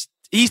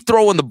 he's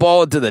throwing the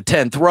ball into the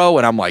 10th row,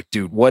 and I'm like,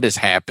 dude, what has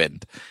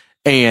happened?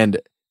 And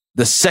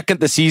the second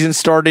the season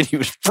started, he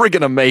was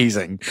friggin'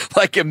 amazing.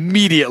 Like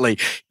immediately.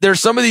 There's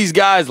some of these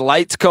guys,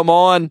 lights come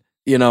on,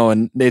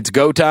 and it's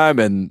go time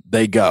and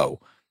they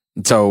go.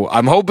 And so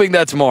I'm hoping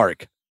that's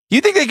Mark.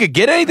 You think they could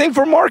get anything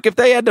for Mark if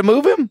they had to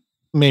move him?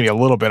 Maybe a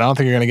little bit. I don't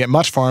think you're going to get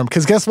much for him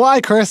because guess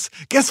why, Chris?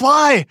 Guess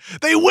why?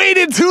 They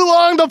waited too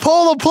long to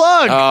pull the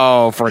plug.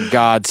 Oh, for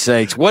God's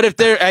sakes. What if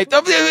they're...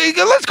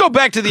 let's go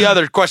back to the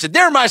other question.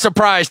 They're my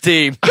surprise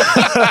team.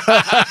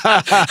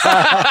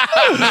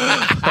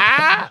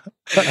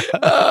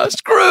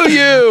 Screw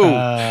you.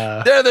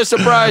 They're the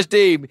surprise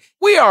team.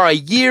 We are a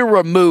year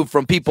removed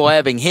from people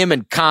having him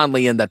and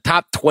Conley in the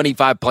top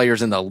 25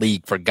 players in the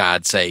league, for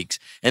God's sakes.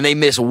 And they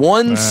miss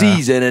one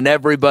season and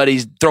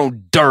everybody's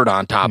thrown dirt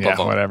on top of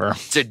them. Whatever.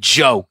 It's a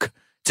joke.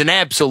 It's an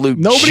absolute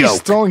Nobody's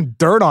joke. throwing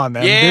dirt on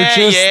them.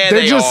 Yeah,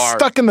 they're just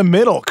stuck in the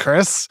middle,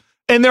 Chris.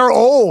 And they're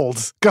old.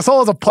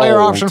 Gasol is a player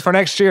option for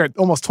next year at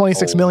almost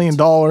 $26 million.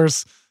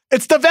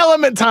 It's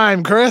development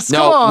time, Chris.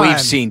 Come on. We've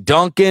seen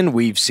Duncan.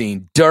 We've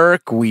seen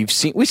Dirk. We've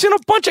seen a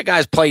bunch of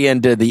guys play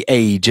into the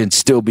age and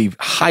still be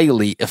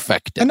highly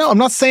effective. No, I'm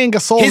not saying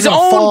Gasol is going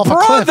to fall off a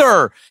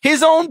cliff.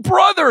 His own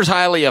brother's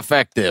highly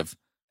effective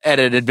at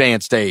an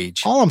advanced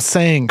age. All I'm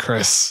saying,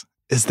 Chris,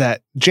 is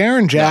that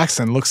Jaren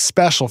Jackson looks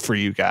special for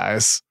you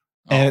guys,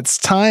 and it's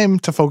time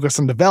to focus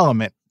on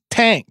development.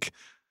 Tank.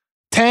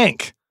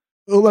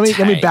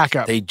 Let me back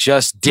up. They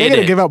just did They're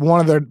going to give up one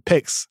of their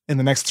picks in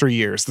the next 3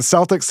 years. The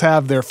Celtics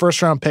have their first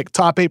round pick,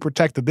 top 8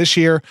 protected this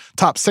year,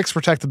 top 6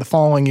 protected the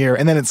following year,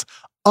 and then it's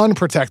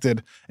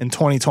unprotected in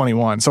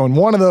 2021. So in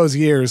one of those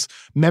years,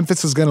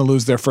 Memphis is going to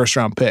lose their first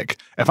round pick.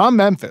 If I'm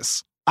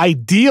Memphis,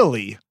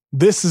 ideally,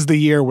 this is the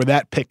year where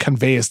that pick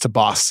conveys to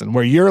Boston,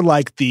 where you're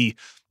like the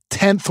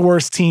 10th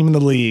worst team in the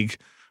league,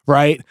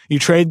 right? You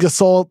trade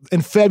Gasol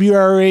in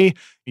February,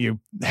 you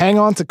hang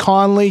on to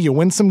Conley, you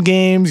win some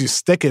games, you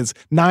stick as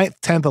 9th,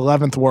 10th,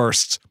 11th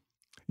worst.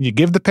 You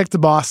give the pick to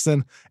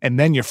Boston, and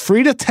then you're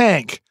free to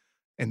tank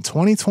in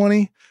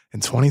 2020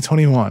 and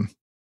 2021.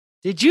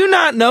 Did you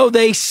not know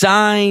they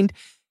signed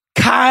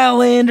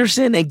Kyle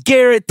Anderson and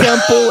Garrett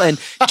Temple and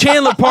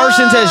Chandler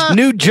Parsons has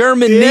new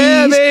German knees?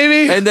 Yeah,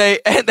 baby.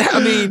 And I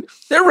mean,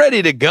 they're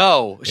ready to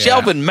go.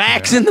 Yeah, Shelvin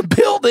Mack's in the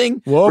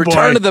building. Whoa,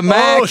 Return boy. to the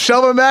Mac. Oh,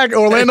 Shelvin Mack,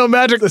 Orlando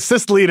Magic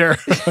assist leader.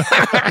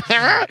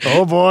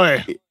 Oh,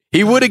 boy.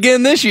 He would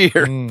again this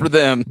year for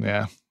them.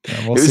 Yeah.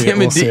 We'll see.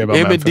 Him and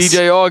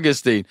DJ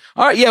Augustine.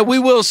 All right, we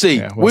will see.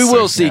 Yeah, we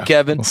will see,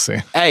 Kevin. We'll see.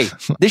 Hey,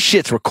 this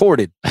shit's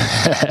recorded.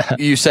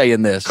 You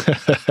saying this.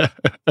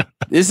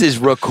 This is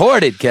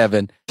recorded,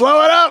 Kevin.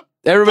 Blow it up.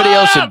 Everybody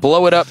else should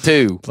blow it up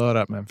too. Blow it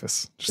up,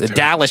 Memphis.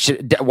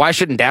 Why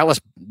shouldn't Dallas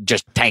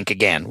just tank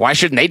again? Why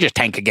shouldn't they just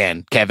tank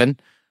again, Kevin?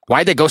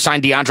 Why'd they go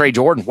sign DeAndre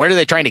Jordan? What are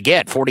they trying to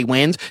get? 40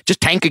 wins?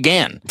 Just tank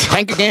again.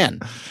 Tank again.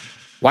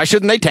 Why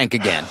shouldn't they tank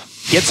again?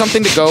 Get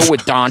something to go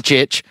with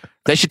Doncic.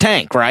 They should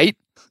tank, right?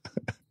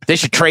 They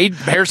should trade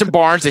Harrison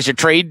Barnes. They should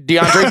trade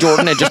DeAndre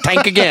Jordan and just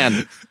tank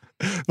again.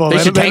 Well, they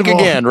should tank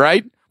again,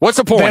 right? What's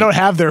the point? They don't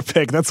have their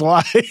pick. That's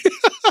why.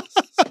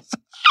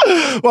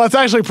 Well, it's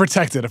actually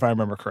protected, if I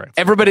remember correctly.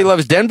 Everybody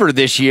loves Denver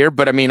this year,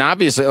 but I mean,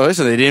 obviously,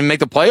 listen, they didn't make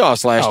the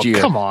playoffs last year.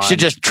 Come on. Should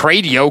just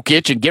trade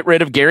Jokic and get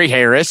rid of Gary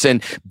Harris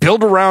and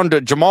build around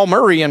Jamal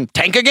Murray and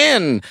tank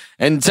again.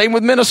 And same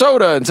with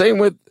Minnesota and same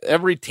with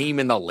every team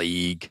in the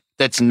league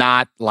that's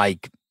not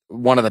like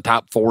one of the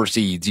top 4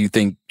 seeds you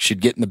think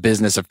should get in the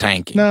business of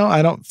tanking. No,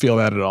 I don't feel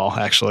that at all,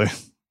 actually.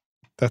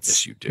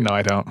 Yes, you do. No,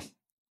 I don't.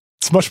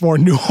 It's much more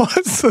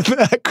nuanced than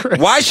that, Chris.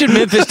 Why should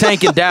Memphis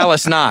tank and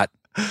Dallas not?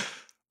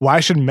 Why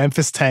should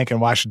Memphis tank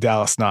and why should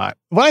Dallas not?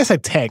 When I say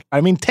tank,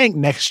 I mean tank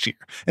next year.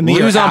 And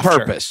lose on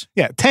purpose.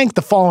 Yeah, tank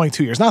the following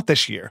 2 years, not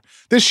this year.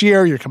 This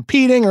year, you're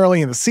competing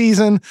early in the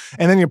season,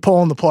 and then you're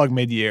pulling the plug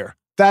mid-year.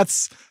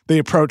 That's the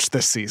approach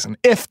this season,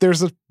 if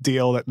there's a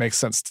deal that makes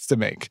sense to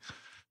make.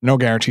 No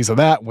guarantees of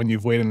that when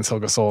you've waited until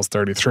Gasol's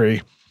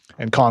 33,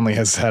 and Conley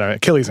has had an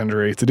Achilles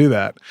injury to do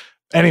that.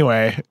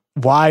 Anyway,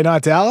 why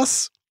not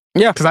Dallas?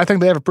 Yeah. Because I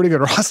think they have a pretty good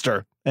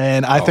roster.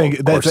 And I think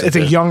that it's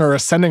a younger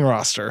ascending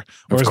roster,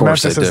 whereas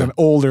Memphis is an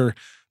older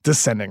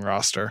descending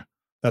roster.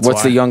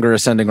 What's the younger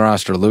ascending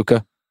roster,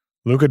 Luka?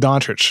 Luka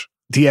Doncic,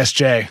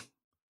 DSJ.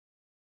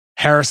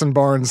 Harrison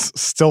Barnes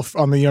still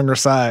on the younger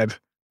side.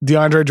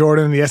 DeAndre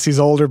Jordan, yes, he's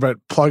older, but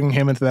plugging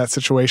him into that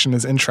situation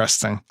is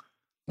interesting.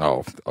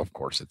 Oh, of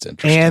course it's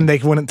interesting. And they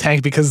wouldn't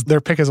tank because their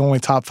pick is only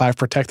top 5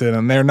 protected,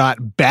 and they're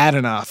not bad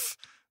enough.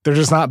 They're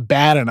just not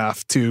bad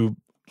enough to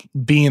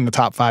be in the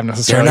top 5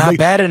 necessarily. They're not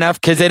bad enough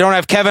because they don't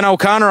have Kevin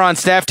O'Connor on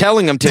staff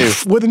telling them to.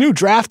 With the new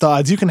draft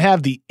odds, you can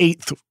have the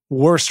 8th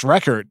worst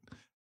record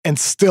and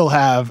still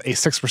have a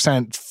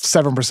 6%,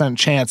 7%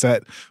 chance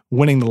at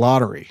winning the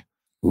lottery.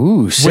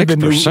 Ooh, 6%.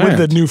 With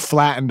the new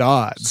flattened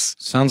odds.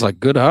 Sounds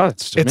like good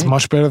odds to It's me.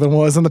 much better than it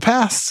was in the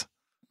past.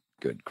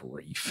 Good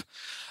grief.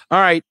 All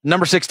right,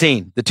 number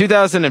 16. The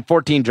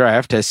 2014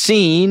 draft has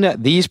seen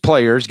these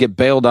players get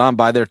bailed on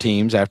by their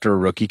teams after a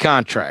rookie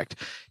contract.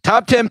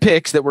 Top 10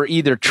 picks that were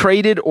either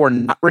traded or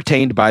not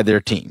retained by their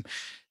team.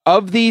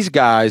 Of these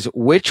guys,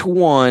 which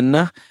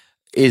one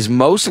is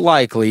most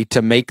likely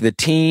to make the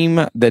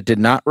team that did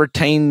not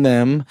retain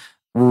them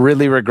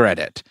really regret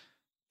it?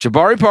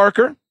 Jabari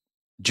Parker,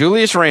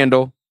 Julius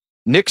Randle,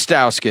 Nick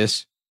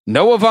Stauskas,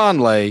 Noah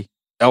Vonleh,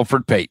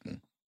 Elfrid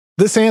Payton.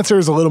 This answer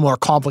is a little more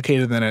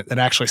complicated than it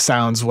actually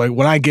sounds.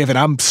 When I give it,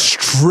 I'm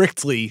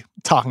strictly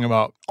talking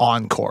about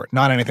on court,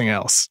 not anything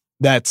else.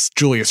 That's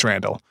Julius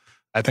Randle.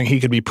 I think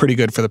he could be pretty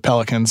good for the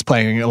Pelicans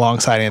playing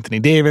alongside Anthony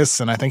Davis,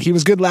 and I think he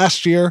was good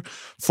last year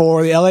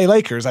for the LA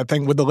Lakers. I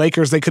think with the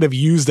Lakers, they could have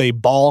used a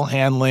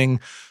ball-handling,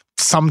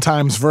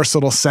 sometimes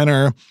versatile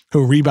center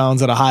who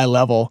rebounds at a high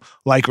level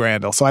like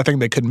Randle. So I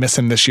think they could miss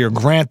him this year.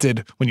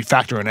 Granted, when you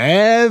factor in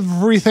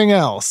everything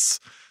else,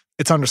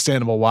 it's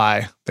understandable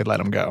why they let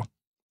him go.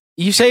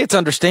 You say it's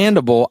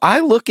understandable. I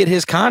look at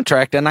his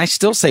contract and I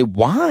still say,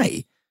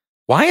 why?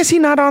 Why is he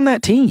not on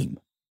that team?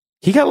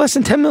 He got less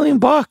than $10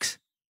 million.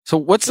 So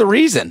what's the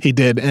reason? He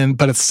did,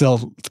 but it's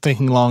still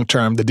thinking long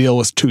term. The deal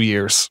was 2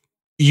 years.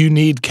 You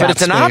need cap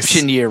space. But it's an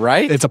option year,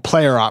 right? It's a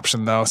player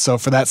option, though. So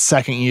for that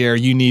second year,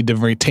 you need to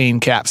retain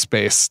cap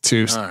space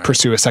to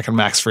pursue a second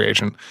max free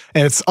agent.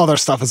 And it's other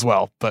stuff as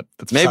well, but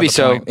that's maybe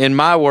so. In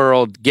my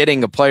world,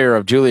 getting a player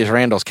of Julius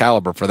Randle's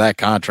caliber for that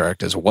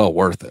contract is well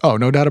worth it. Oh,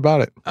 no doubt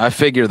about it. I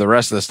figure the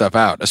rest of the stuff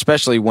out,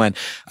 especially when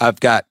I've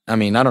got, I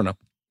don't know.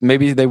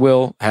 Maybe they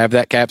will have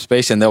that cap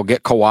space and they'll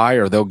get Kawhi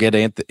or they'll get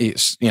Anthony,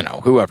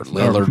 whoever,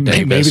 Lillard,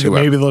 Davis,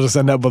 whoever. Maybe they'll just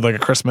end up with like a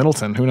Chris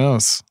Middleton. Who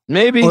knows?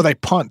 Maybe. Or they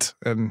punt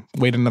and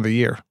wait another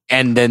year.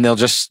 And then they'll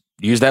just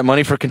use that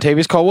money for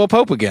Kentavious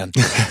Caldwell-Pope again.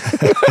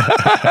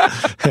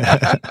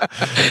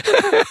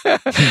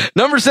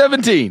 Number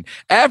 17.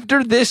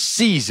 After this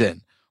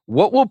season,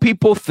 what will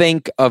people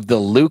think of the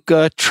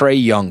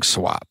Luka-Trae Young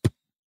swap?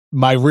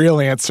 My real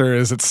answer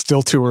is it's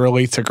still too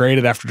early to grade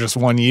it after just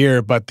 1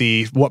 year, but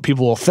the what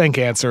people will think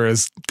answer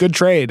is good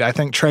trade. I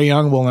think Trae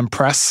Young will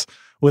impress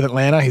with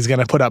Atlanta. He's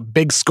going to put up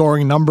big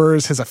scoring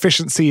numbers. His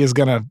efficiency is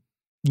going to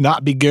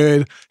not be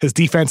good. His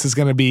defense is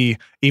going to be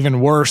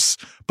even worse,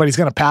 but he's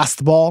going to pass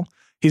the ball.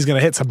 He's going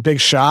to hit some big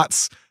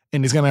shots,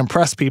 and he's going to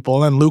impress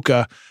people. And then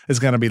Luka is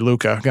going to be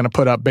Luka, going to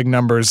put up big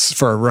numbers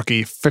for a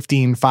rookie,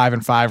 15,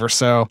 5-5 or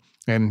so,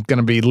 and going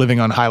to be living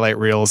on highlight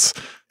reels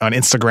on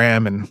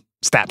Instagram and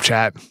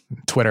Snapchat,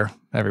 Twitter,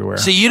 everywhere.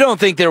 So you don't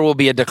think there will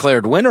be a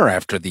declared winner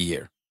after the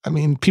year?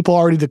 People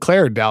already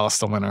declared Dallas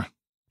the winner.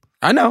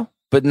 I know,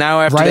 but now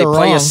after they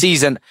play a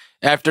season,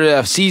 after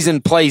a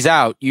season plays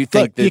out, you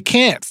think that you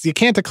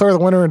can't declare the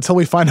winner until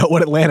we find out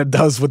what Atlanta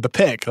does with the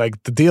pick.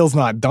 Like the deal's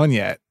not done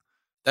yet.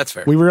 That's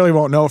fair. We really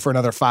won't know for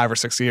another 5 or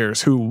 6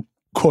 years who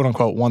quote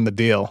unquote won the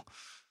deal.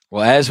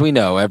 Well, as we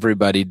know,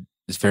 everybody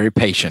is very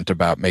patient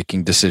about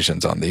making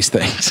decisions on these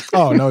things.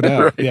 Oh, no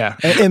doubt. Right. Yeah.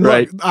 And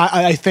look,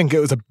 I think it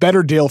was a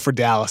better deal for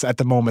Dallas at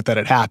the moment that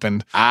it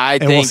happened. I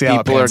think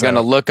people are going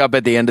to look up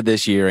at the end of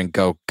this year and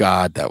go,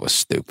 God, that was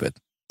stupid.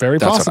 Very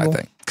That's possible. what I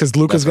think. Because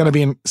Luka's going to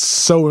be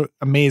so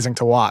amazing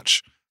to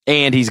watch.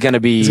 And he's going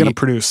to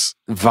produce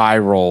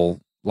viral,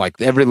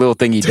 like every little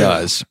thing he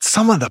does.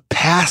 Some of the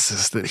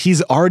passes that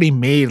he's already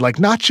made, like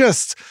not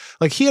just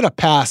like he had a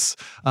pass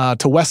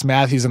to Wes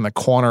Matthews in the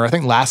corner, I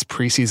think last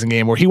preseason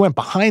game, where he went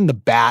behind the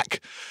back,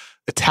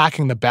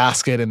 attacking the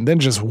basket, and then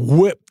just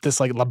whipped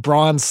this like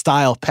LeBron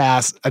style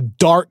pass, a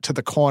dart to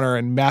the corner,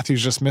 and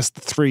Matthews just missed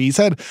the three. He's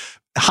had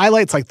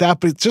highlights like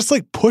that, but it's just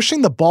like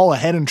pushing the ball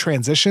ahead in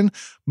transition,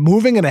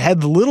 moving it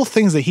ahead, the little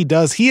things that he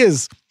does.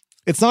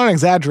 It's not an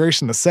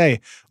exaggeration to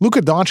say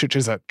Luka Doncic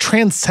is a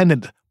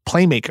transcendent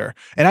playmaker.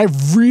 And I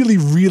really,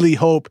 really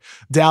hope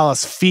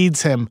Dallas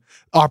feeds him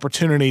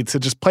opportunity to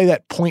just play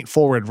that point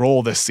forward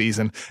role this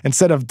season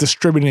instead of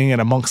distributing it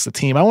amongst the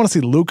team. I want to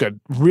see Luka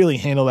really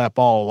handle that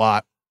ball a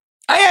lot.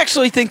 I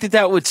actually think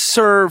that would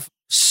serve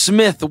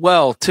Smith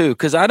well too,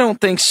 because I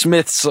don't think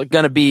Smith's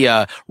going to be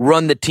a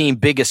run the team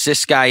big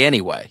assist guy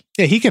anyway.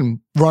 Yeah, he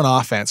can run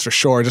offense for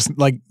sure. Just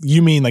like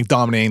you mean like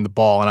dominating the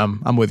ball,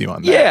 and I'm with you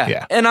on that.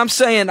 Yeah. And I'm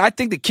saying I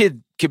think the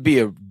kid could be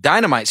a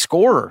dynamite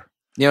scorer.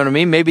 You know what I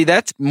mean? Maybe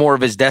that's more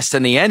of his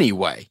destiny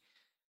anyway,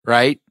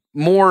 right?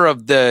 More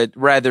of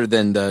rather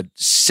than the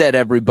set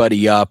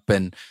everybody up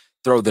and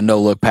throw the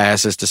no-look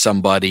passes to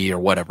somebody or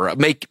whatever.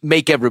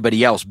 Make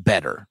everybody else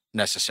better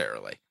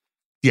necessarily.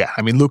 Yeah,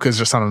 I mean, Luka's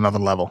just on another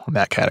level in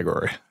that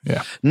category.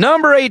 Yeah.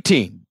 Number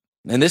 18,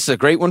 and this is a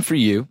great one for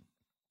you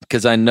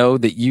because I know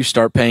that you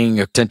start paying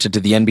attention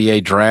to the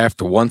NBA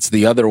draft once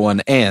the other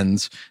one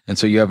ends, and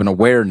so you have an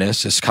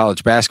awareness as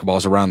college basketball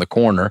is around the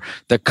corner.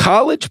 The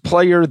college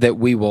player that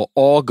we will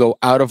all go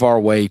out of our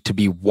way to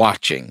be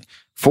watching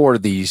for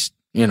these,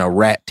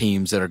 rat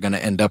teams that are going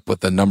to end up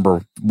with the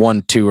number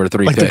 1, 2, or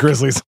 3 like pick. The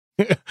Grizzlies.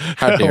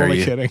 How dare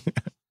you? Kidding.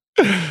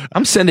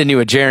 I'm sending you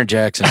a Jaren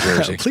Jackson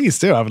jersey. Please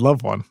do. I would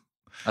love one.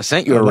 I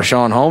sent you a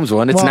Rashawn Holmes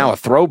one. It's now a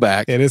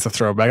throwback. It is a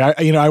throwback.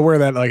 I wear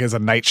that like as a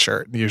night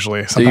shirt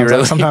usually.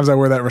 Sometimes, sometimes I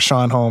wear that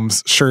Rashawn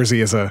Holmes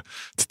jersey as to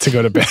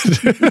go to bed.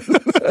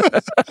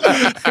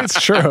 It's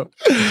true.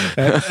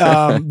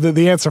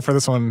 The answer for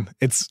this one,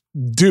 it's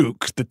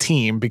Duke, the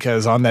team,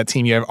 because on that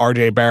team you have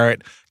RJ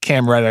Barrett,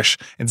 Cam Reddish,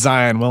 and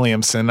Zion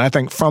Williamson. I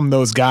think from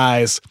those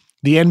guys,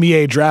 the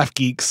NBA draft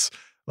geeks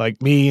like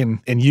me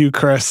and you,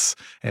 Chris,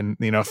 and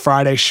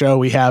Friday show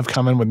we have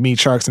coming with me,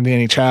 Charks, and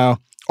Danny Chow.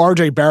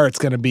 RJ Barrett's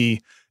going to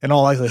be, in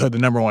all likelihood, the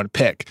number 1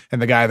 pick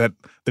and the guy that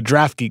the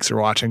draft geeks are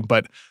watching.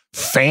 But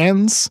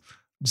fans,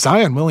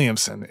 Zion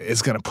Williamson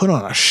is going to put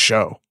on a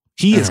show.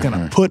 He is going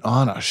to put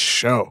on a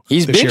show.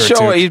 He's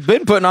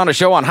been putting on a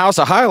show on House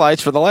of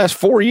Highlights for the last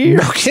 4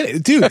 years. No kidding.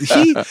 Dude,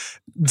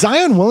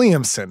 Zion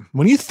Williamson,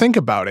 when you think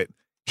about it,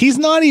 he's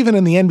not even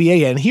in the NBA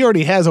yet, and he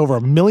already has over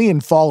 1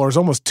 million followers,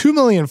 almost 2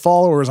 million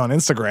followers on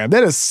Instagram.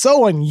 That is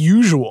so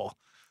unusual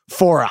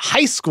for a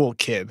high school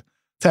kid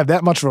to have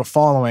that much of a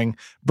following,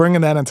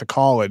 bringing that into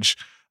college.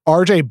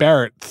 RJ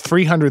Barrett,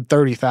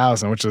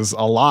 330,000, which is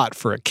a lot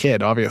for a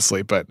kid,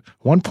 obviously, but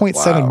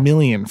 1.7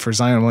 million for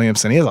Zion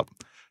Williamson.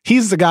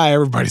 He's the guy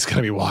everybody's going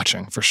to be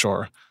watching for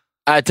sure.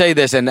 I tell you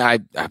this, and I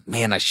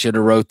should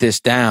have wrote this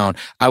down.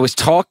 I was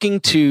talking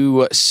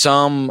to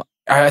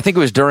I think it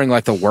was during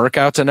like the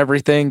workouts and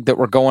everything that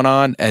were going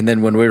on. And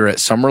then when we were at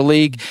Summer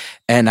League,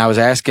 and I was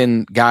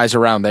asking guys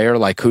around there,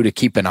 like who to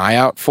keep an eye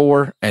out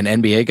for, and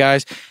NBA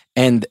guys.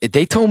 And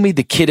they told me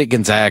the kid at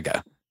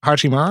Gonzaga,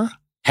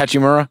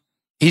 Hachimura,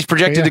 he's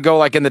projected to go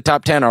like in the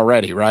top 10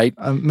 already, right?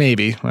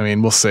 Maybe. I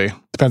mean, we'll see.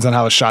 Depends on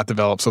how the shot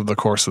develops over the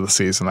course of the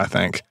season, I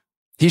think.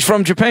 He's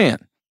from Japan.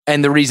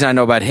 And the reason I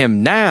know about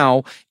him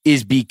now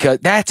is because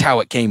that's how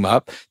it came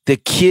up. The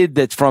kid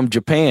that's from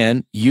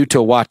Japan,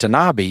 Yuta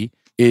Watanabe,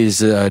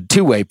 is a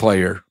two-way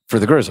player for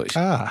the Grizzlies.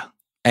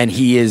 And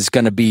he is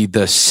going to be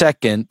the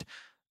second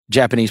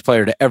Japanese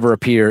player to ever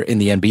appear in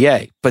the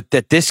NBA, but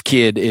that this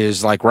kid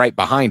is like right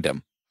behind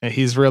him. And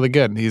he's really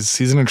good. He's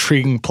an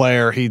intriguing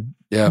player. He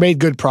made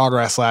good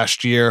progress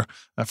last year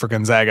for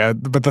Gonzaga,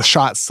 but the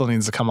shot still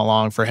needs to come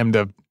along for him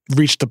to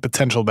reach the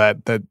potential that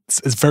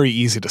is very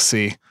easy to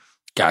see.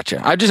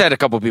 Gotcha. I just had a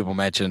couple people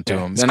mention to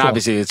him, and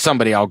obviously it's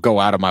somebody I'll go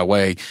out of my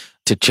way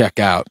to check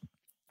out.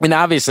 And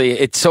obviously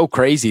it's so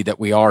crazy that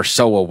we are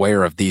so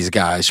aware of these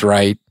guys,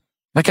 right?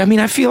 Like, I mean,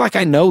 I feel like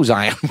I know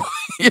Zion.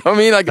 You know what I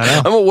mean? Like,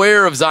 I'm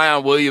aware of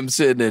Zion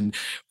Williamson and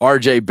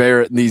RJ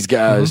Barrett and these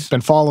guys. Been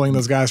following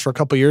those guys for a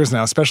couple years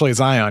now, especially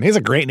Zion. He has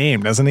a great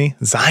name, doesn't he?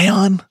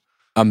 Zion?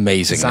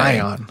 Amazing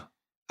Zion. Name.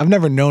 I've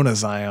never known a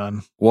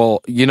Zion.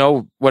 Well, you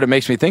know what it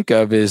makes me think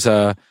of is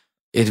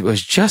it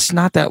was just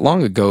not that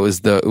long ago.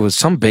 It was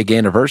some big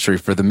anniversary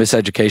for the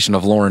miseducation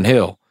of Lauryn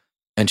Hill.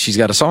 And she's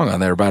got a song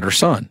on there about her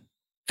son.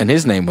 And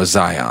his name was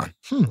Zion.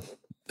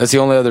 That's the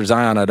only other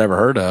Zion I'd ever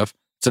heard of.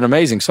 It's an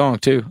amazing song,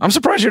 too. I'm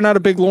surprised you're not a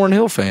big Lauryn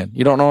Hill fan.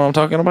 You don't know what I'm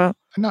talking about?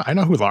 I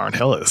know who Lauryn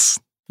Hill is.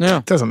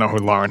 Yeah. Doesn't know who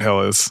Lauryn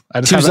Hill is.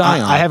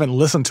 I haven't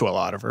listened to a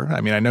lot of her. I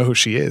mean, I know who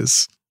she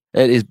is.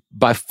 It is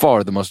by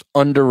far the most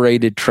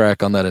underrated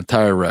track on that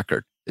entire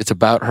record. It's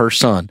about her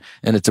son,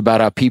 and it's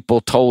about how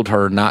people told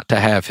her not to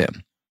have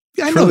him.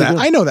 Yeah, I know that.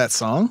 I know that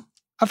song.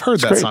 I've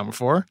heard that song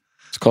before.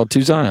 It's called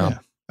To Zion. Yeah.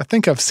 I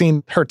think I've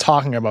seen her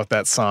talking about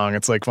that song.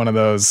 It's like one of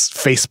those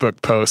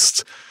Facebook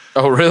posts.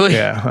 Oh, really?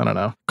 Yeah, I don't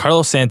know.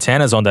 Carlos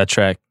Santana's on that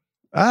track.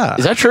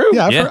 Is that true?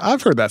 Yeah,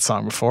 I've heard that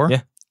song before.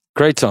 Yeah.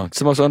 Great song. It's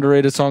the most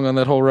underrated song on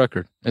that whole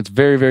record. It's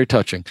very, very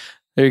touching.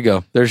 There you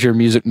go. There's your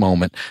music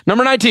moment.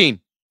 Number 19,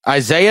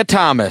 Isaiah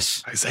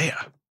Thomas.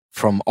 Isaiah.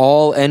 From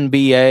All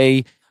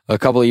NBA a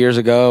couple of years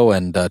ago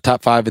and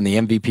top 5 in the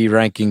MVP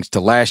rankings to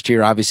last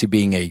year, obviously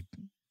being a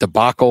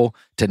debacle,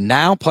 to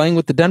now playing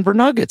with the Denver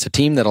Nuggets, a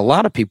team that a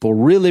lot of people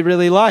really,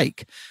 really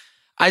like.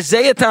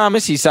 Isaiah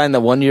Thomas, he signed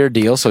the 1-year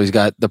deal, so he's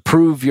got the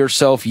prove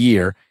yourself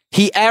year.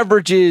 He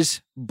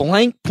averages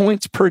blank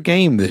points per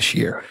game this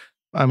year.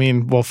 I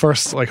mean, well,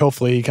 first, like,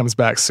 hopefully he comes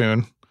back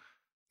soon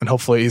and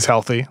hopefully he's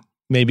healthy.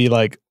 Maybe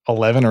like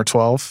 11 or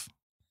 12.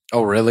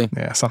 Oh, really?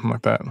 Yeah, something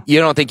like that. You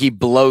don't think he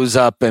blows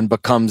up and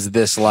becomes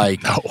this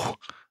like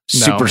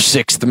super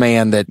sixth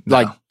man that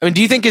like, I mean,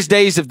 do you think his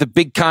days of the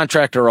big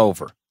contract are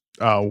over?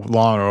 Oh,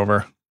 long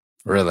over.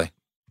 Really?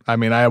 I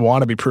mean, I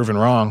want to be proven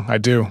wrong. I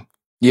do.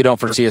 You don't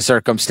foresee a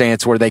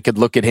circumstance where they could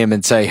look at him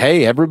and say,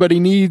 hey, everybody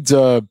needs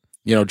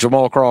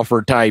Jamal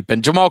Crawford type.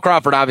 And Jamal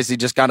Crawford obviously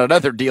just got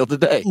another deal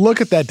today.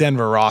 Look at that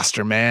Denver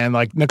roster, man.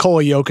 Like,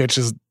 Nikola Jokic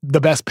is the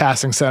best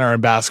passing center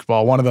in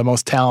basketball, one of the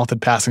most talented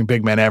passing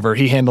big men ever.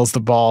 He handles the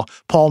ball.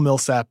 Paul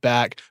Millsap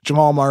back.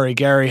 Jamal Murray,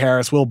 Gary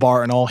Harris, Will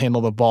Barton all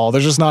handle the ball.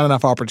 There's just not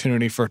enough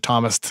opportunity for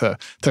Thomas to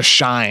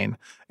shine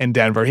in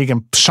Denver. He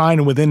can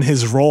shine within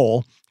his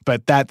role,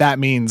 but that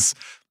means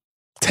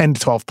 10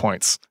 to 12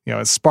 points.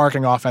 It's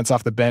sparking offense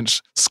off the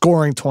bench,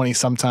 scoring 20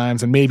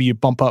 sometimes, and maybe you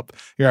bump up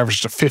your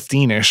average to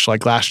 15-ish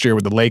like last year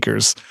with the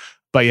Lakers.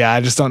 But yeah,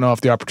 I just don't know if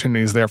the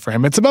opportunity is there for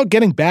him. It's about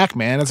getting back,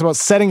 man. It's about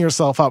setting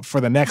yourself up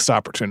for the next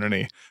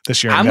opportunity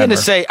this year. I'm going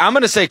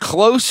to say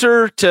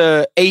closer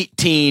to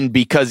 18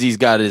 because he's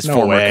got his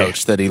former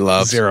coach that he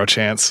loves. Zero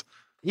chance.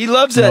 He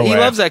loves that. He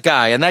loves that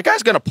guy, and that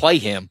guy's going to play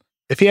him.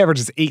 If he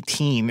averages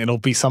 18, it'll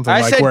be something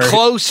like where... I said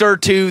closer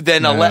to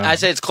than 11. I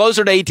said it's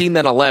closer to 18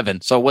 than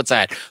 11. So what's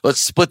that? Let's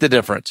split the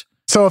difference.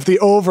 So if the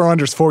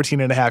over-under is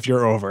 14.5,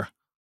 you're over,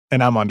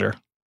 and I'm under.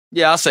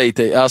 Yeah, I'll say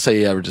he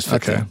averages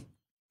 15. Okay.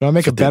 Do I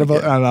make a bet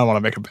about? I don't want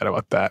to make a bet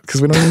about that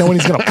because we don't even know when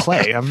he's going to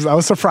play. I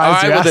was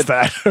surprised you asked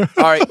that.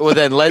 All right, well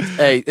then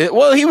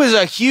he was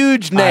a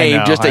huge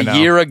name just a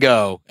year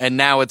ago, and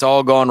now it's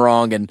all gone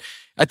wrong, and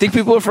I think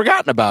people have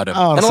forgotten about him.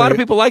 And a lot of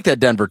people like that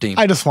Denver team.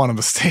 I just want him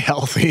to stay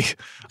healthy.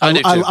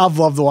 I've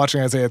loved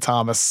watching Isaiah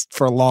Thomas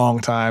for a long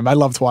time. I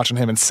loved watching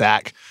him in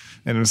SAC,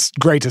 and it was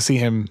great to see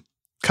him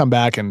come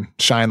back and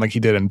shine like he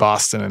did in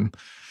Boston. And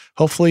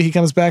hopefully he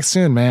comes back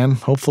soon, man.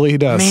 Hopefully he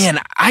does. Man,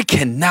 I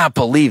cannot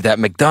believe that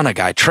McDonough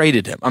guy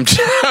traded him. I'm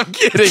kidding.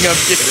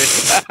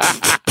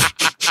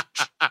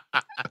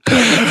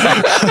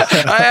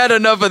 I had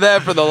enough of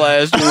that for the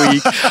last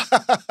week.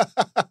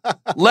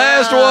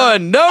 Last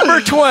one,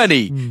 number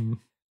 20.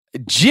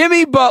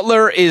 Jimmy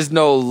Butler is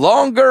no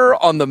longer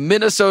on the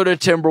Minnesota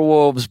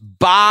Timberwolves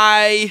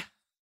by...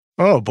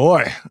 Oh,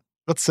 boy.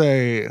 Let's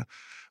say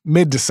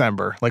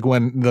mid-December, like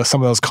when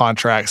some of those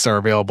contracts are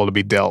available to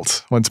be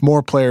dealt. Once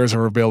more players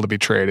are available to be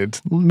traded.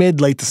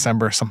 Late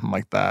December, something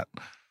like that.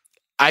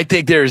 I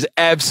think there's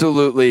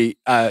absolutely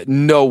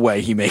no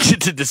way he makes it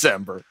to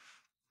December.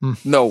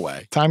 No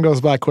way. Time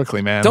goes by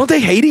quickly, man. Don't they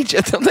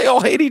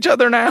all hate each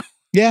other now?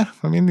 Yeah,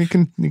 I mean, you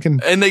can.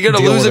 And they're going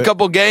to lose a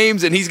couple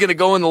games, and he's going to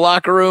go in the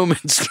locker room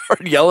and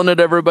start yelling at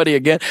everybody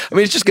again. I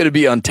mean, it's just going to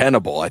be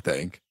untenable, I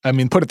think. I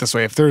mean, put it this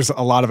way. If there's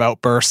a lot of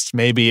outbursts,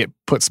 maybe it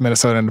puts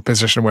Minnesota in a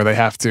position where they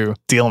have to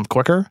deal them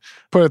quicker.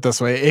 Put it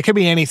this way. It could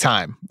be any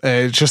time.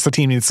 It's just the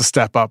team needs to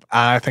step up.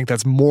 I think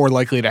that's more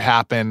likely to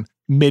happen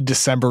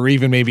mid-December, or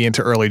even maybe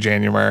into early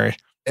January.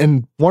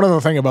 And one other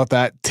thing about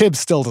that, Tibbs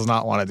still does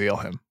not want to deal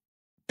him.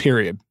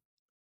 Period.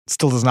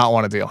 Still does not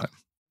want to deal him.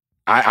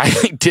 I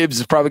think Tibbs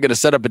is probably going to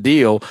set up a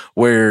deal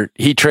where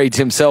he trades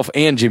himself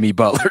and Jimmy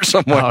Butler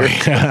somewhere. Oh,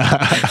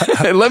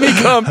 yeah. Let me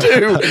come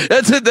too.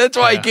 That's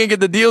why he can't get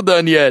the deal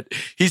done yet.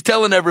 He's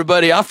telling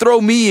everybody, I'll throw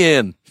me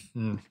in.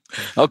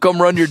 I'll come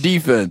run your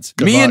defense.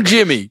 Good luck. And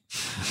Jimmy.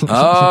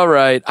 All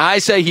right. I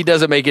say he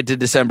doesn't make it to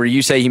December.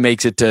 You say he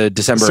makes it to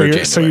December or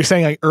January. So you're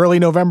saying like early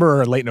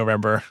November or late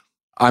November?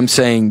 I'm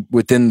saying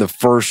within the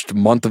first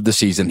month of the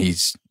season,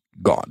 he's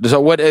gone. So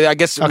what? I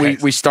guess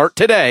we start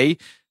today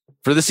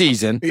for the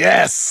season.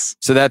 Yes.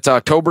 So that's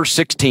October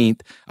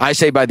 16th. I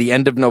say by the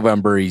end of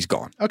November, he's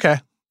gone. Okay.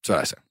 That's what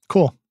I say.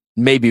 Cool.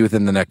 Maybe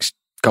within the next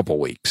couple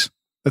weeks.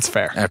 That's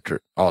fair. After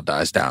it all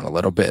dies down a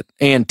little bit.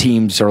 And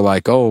teams are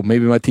like, oh,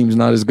 maybe my team's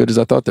not as good as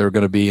I thought they were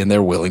going to be, and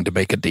they're willing to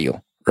make a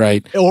deal,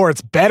 right? Or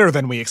it's better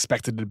than we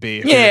expected it to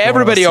be. Yeah,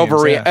 everybody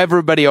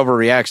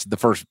overreacts to the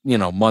first,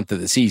 month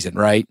of the season,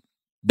 right?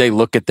 They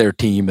look at their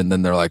team, and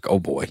then they're like, oh,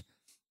 boy,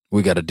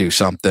 we got to do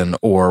something,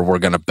 or we're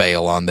going to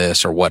bail on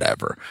this or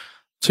whatever.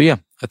 So, yeah,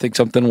 I think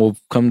something will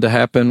come to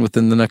happen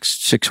within the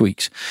next 6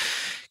 weeks.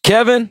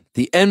 Kevin,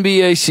 the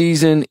NBA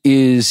season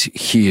is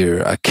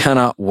here. I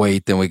cannot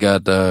wait. Then we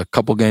got a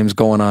couple games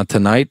going on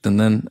tonight, and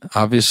then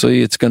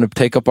obviously it's going to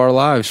take up our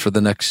lives for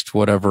the next,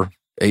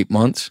 8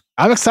 months.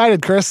 I'm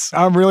excited, Chris.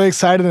 I'm really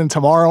excited. And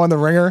tomorrow on The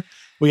Ringer,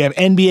 we have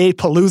NBA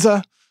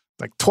Palooza,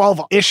 like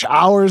 12-ish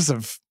hours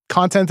of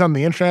content on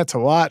the internet to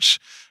watch.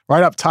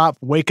 Right up top,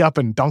 wake up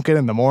and dunk it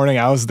in the morning.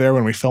 I was there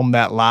when we filmed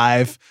that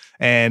live.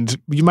 And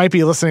you might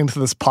be listening to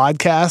this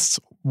podcast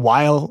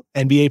while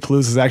NBA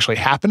Palooza is actually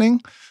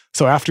happening.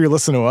 So after you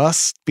listen to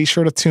us, be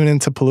sure to tune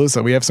into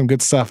Palooza. We have some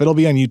good stuff. It'll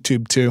be on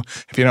YouTube too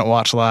if you don't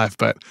watch live,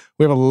 but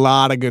we have a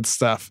lot of good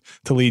stuff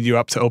to lead you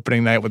up to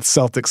opening night with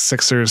Celtics,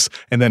 Sixers,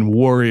 and then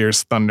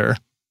Warriors, Thunder.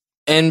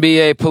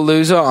 NBA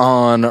Palooza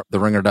on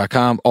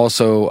theringer.com.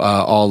 Also,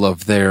 all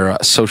of their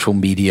social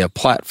media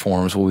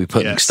platforms will be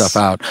putting stuff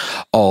out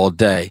all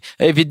day.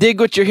 If you dig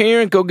what you're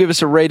hearing, go give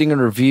us a rating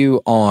and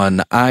review on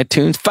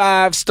iTunes.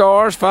 5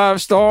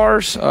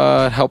 stars.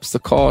 It helps the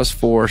cause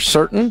for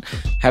certain.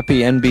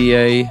 Happy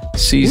NBA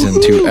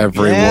season to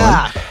everyone.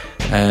 Yeah.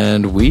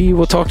 And we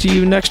will talk to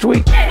you next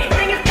week.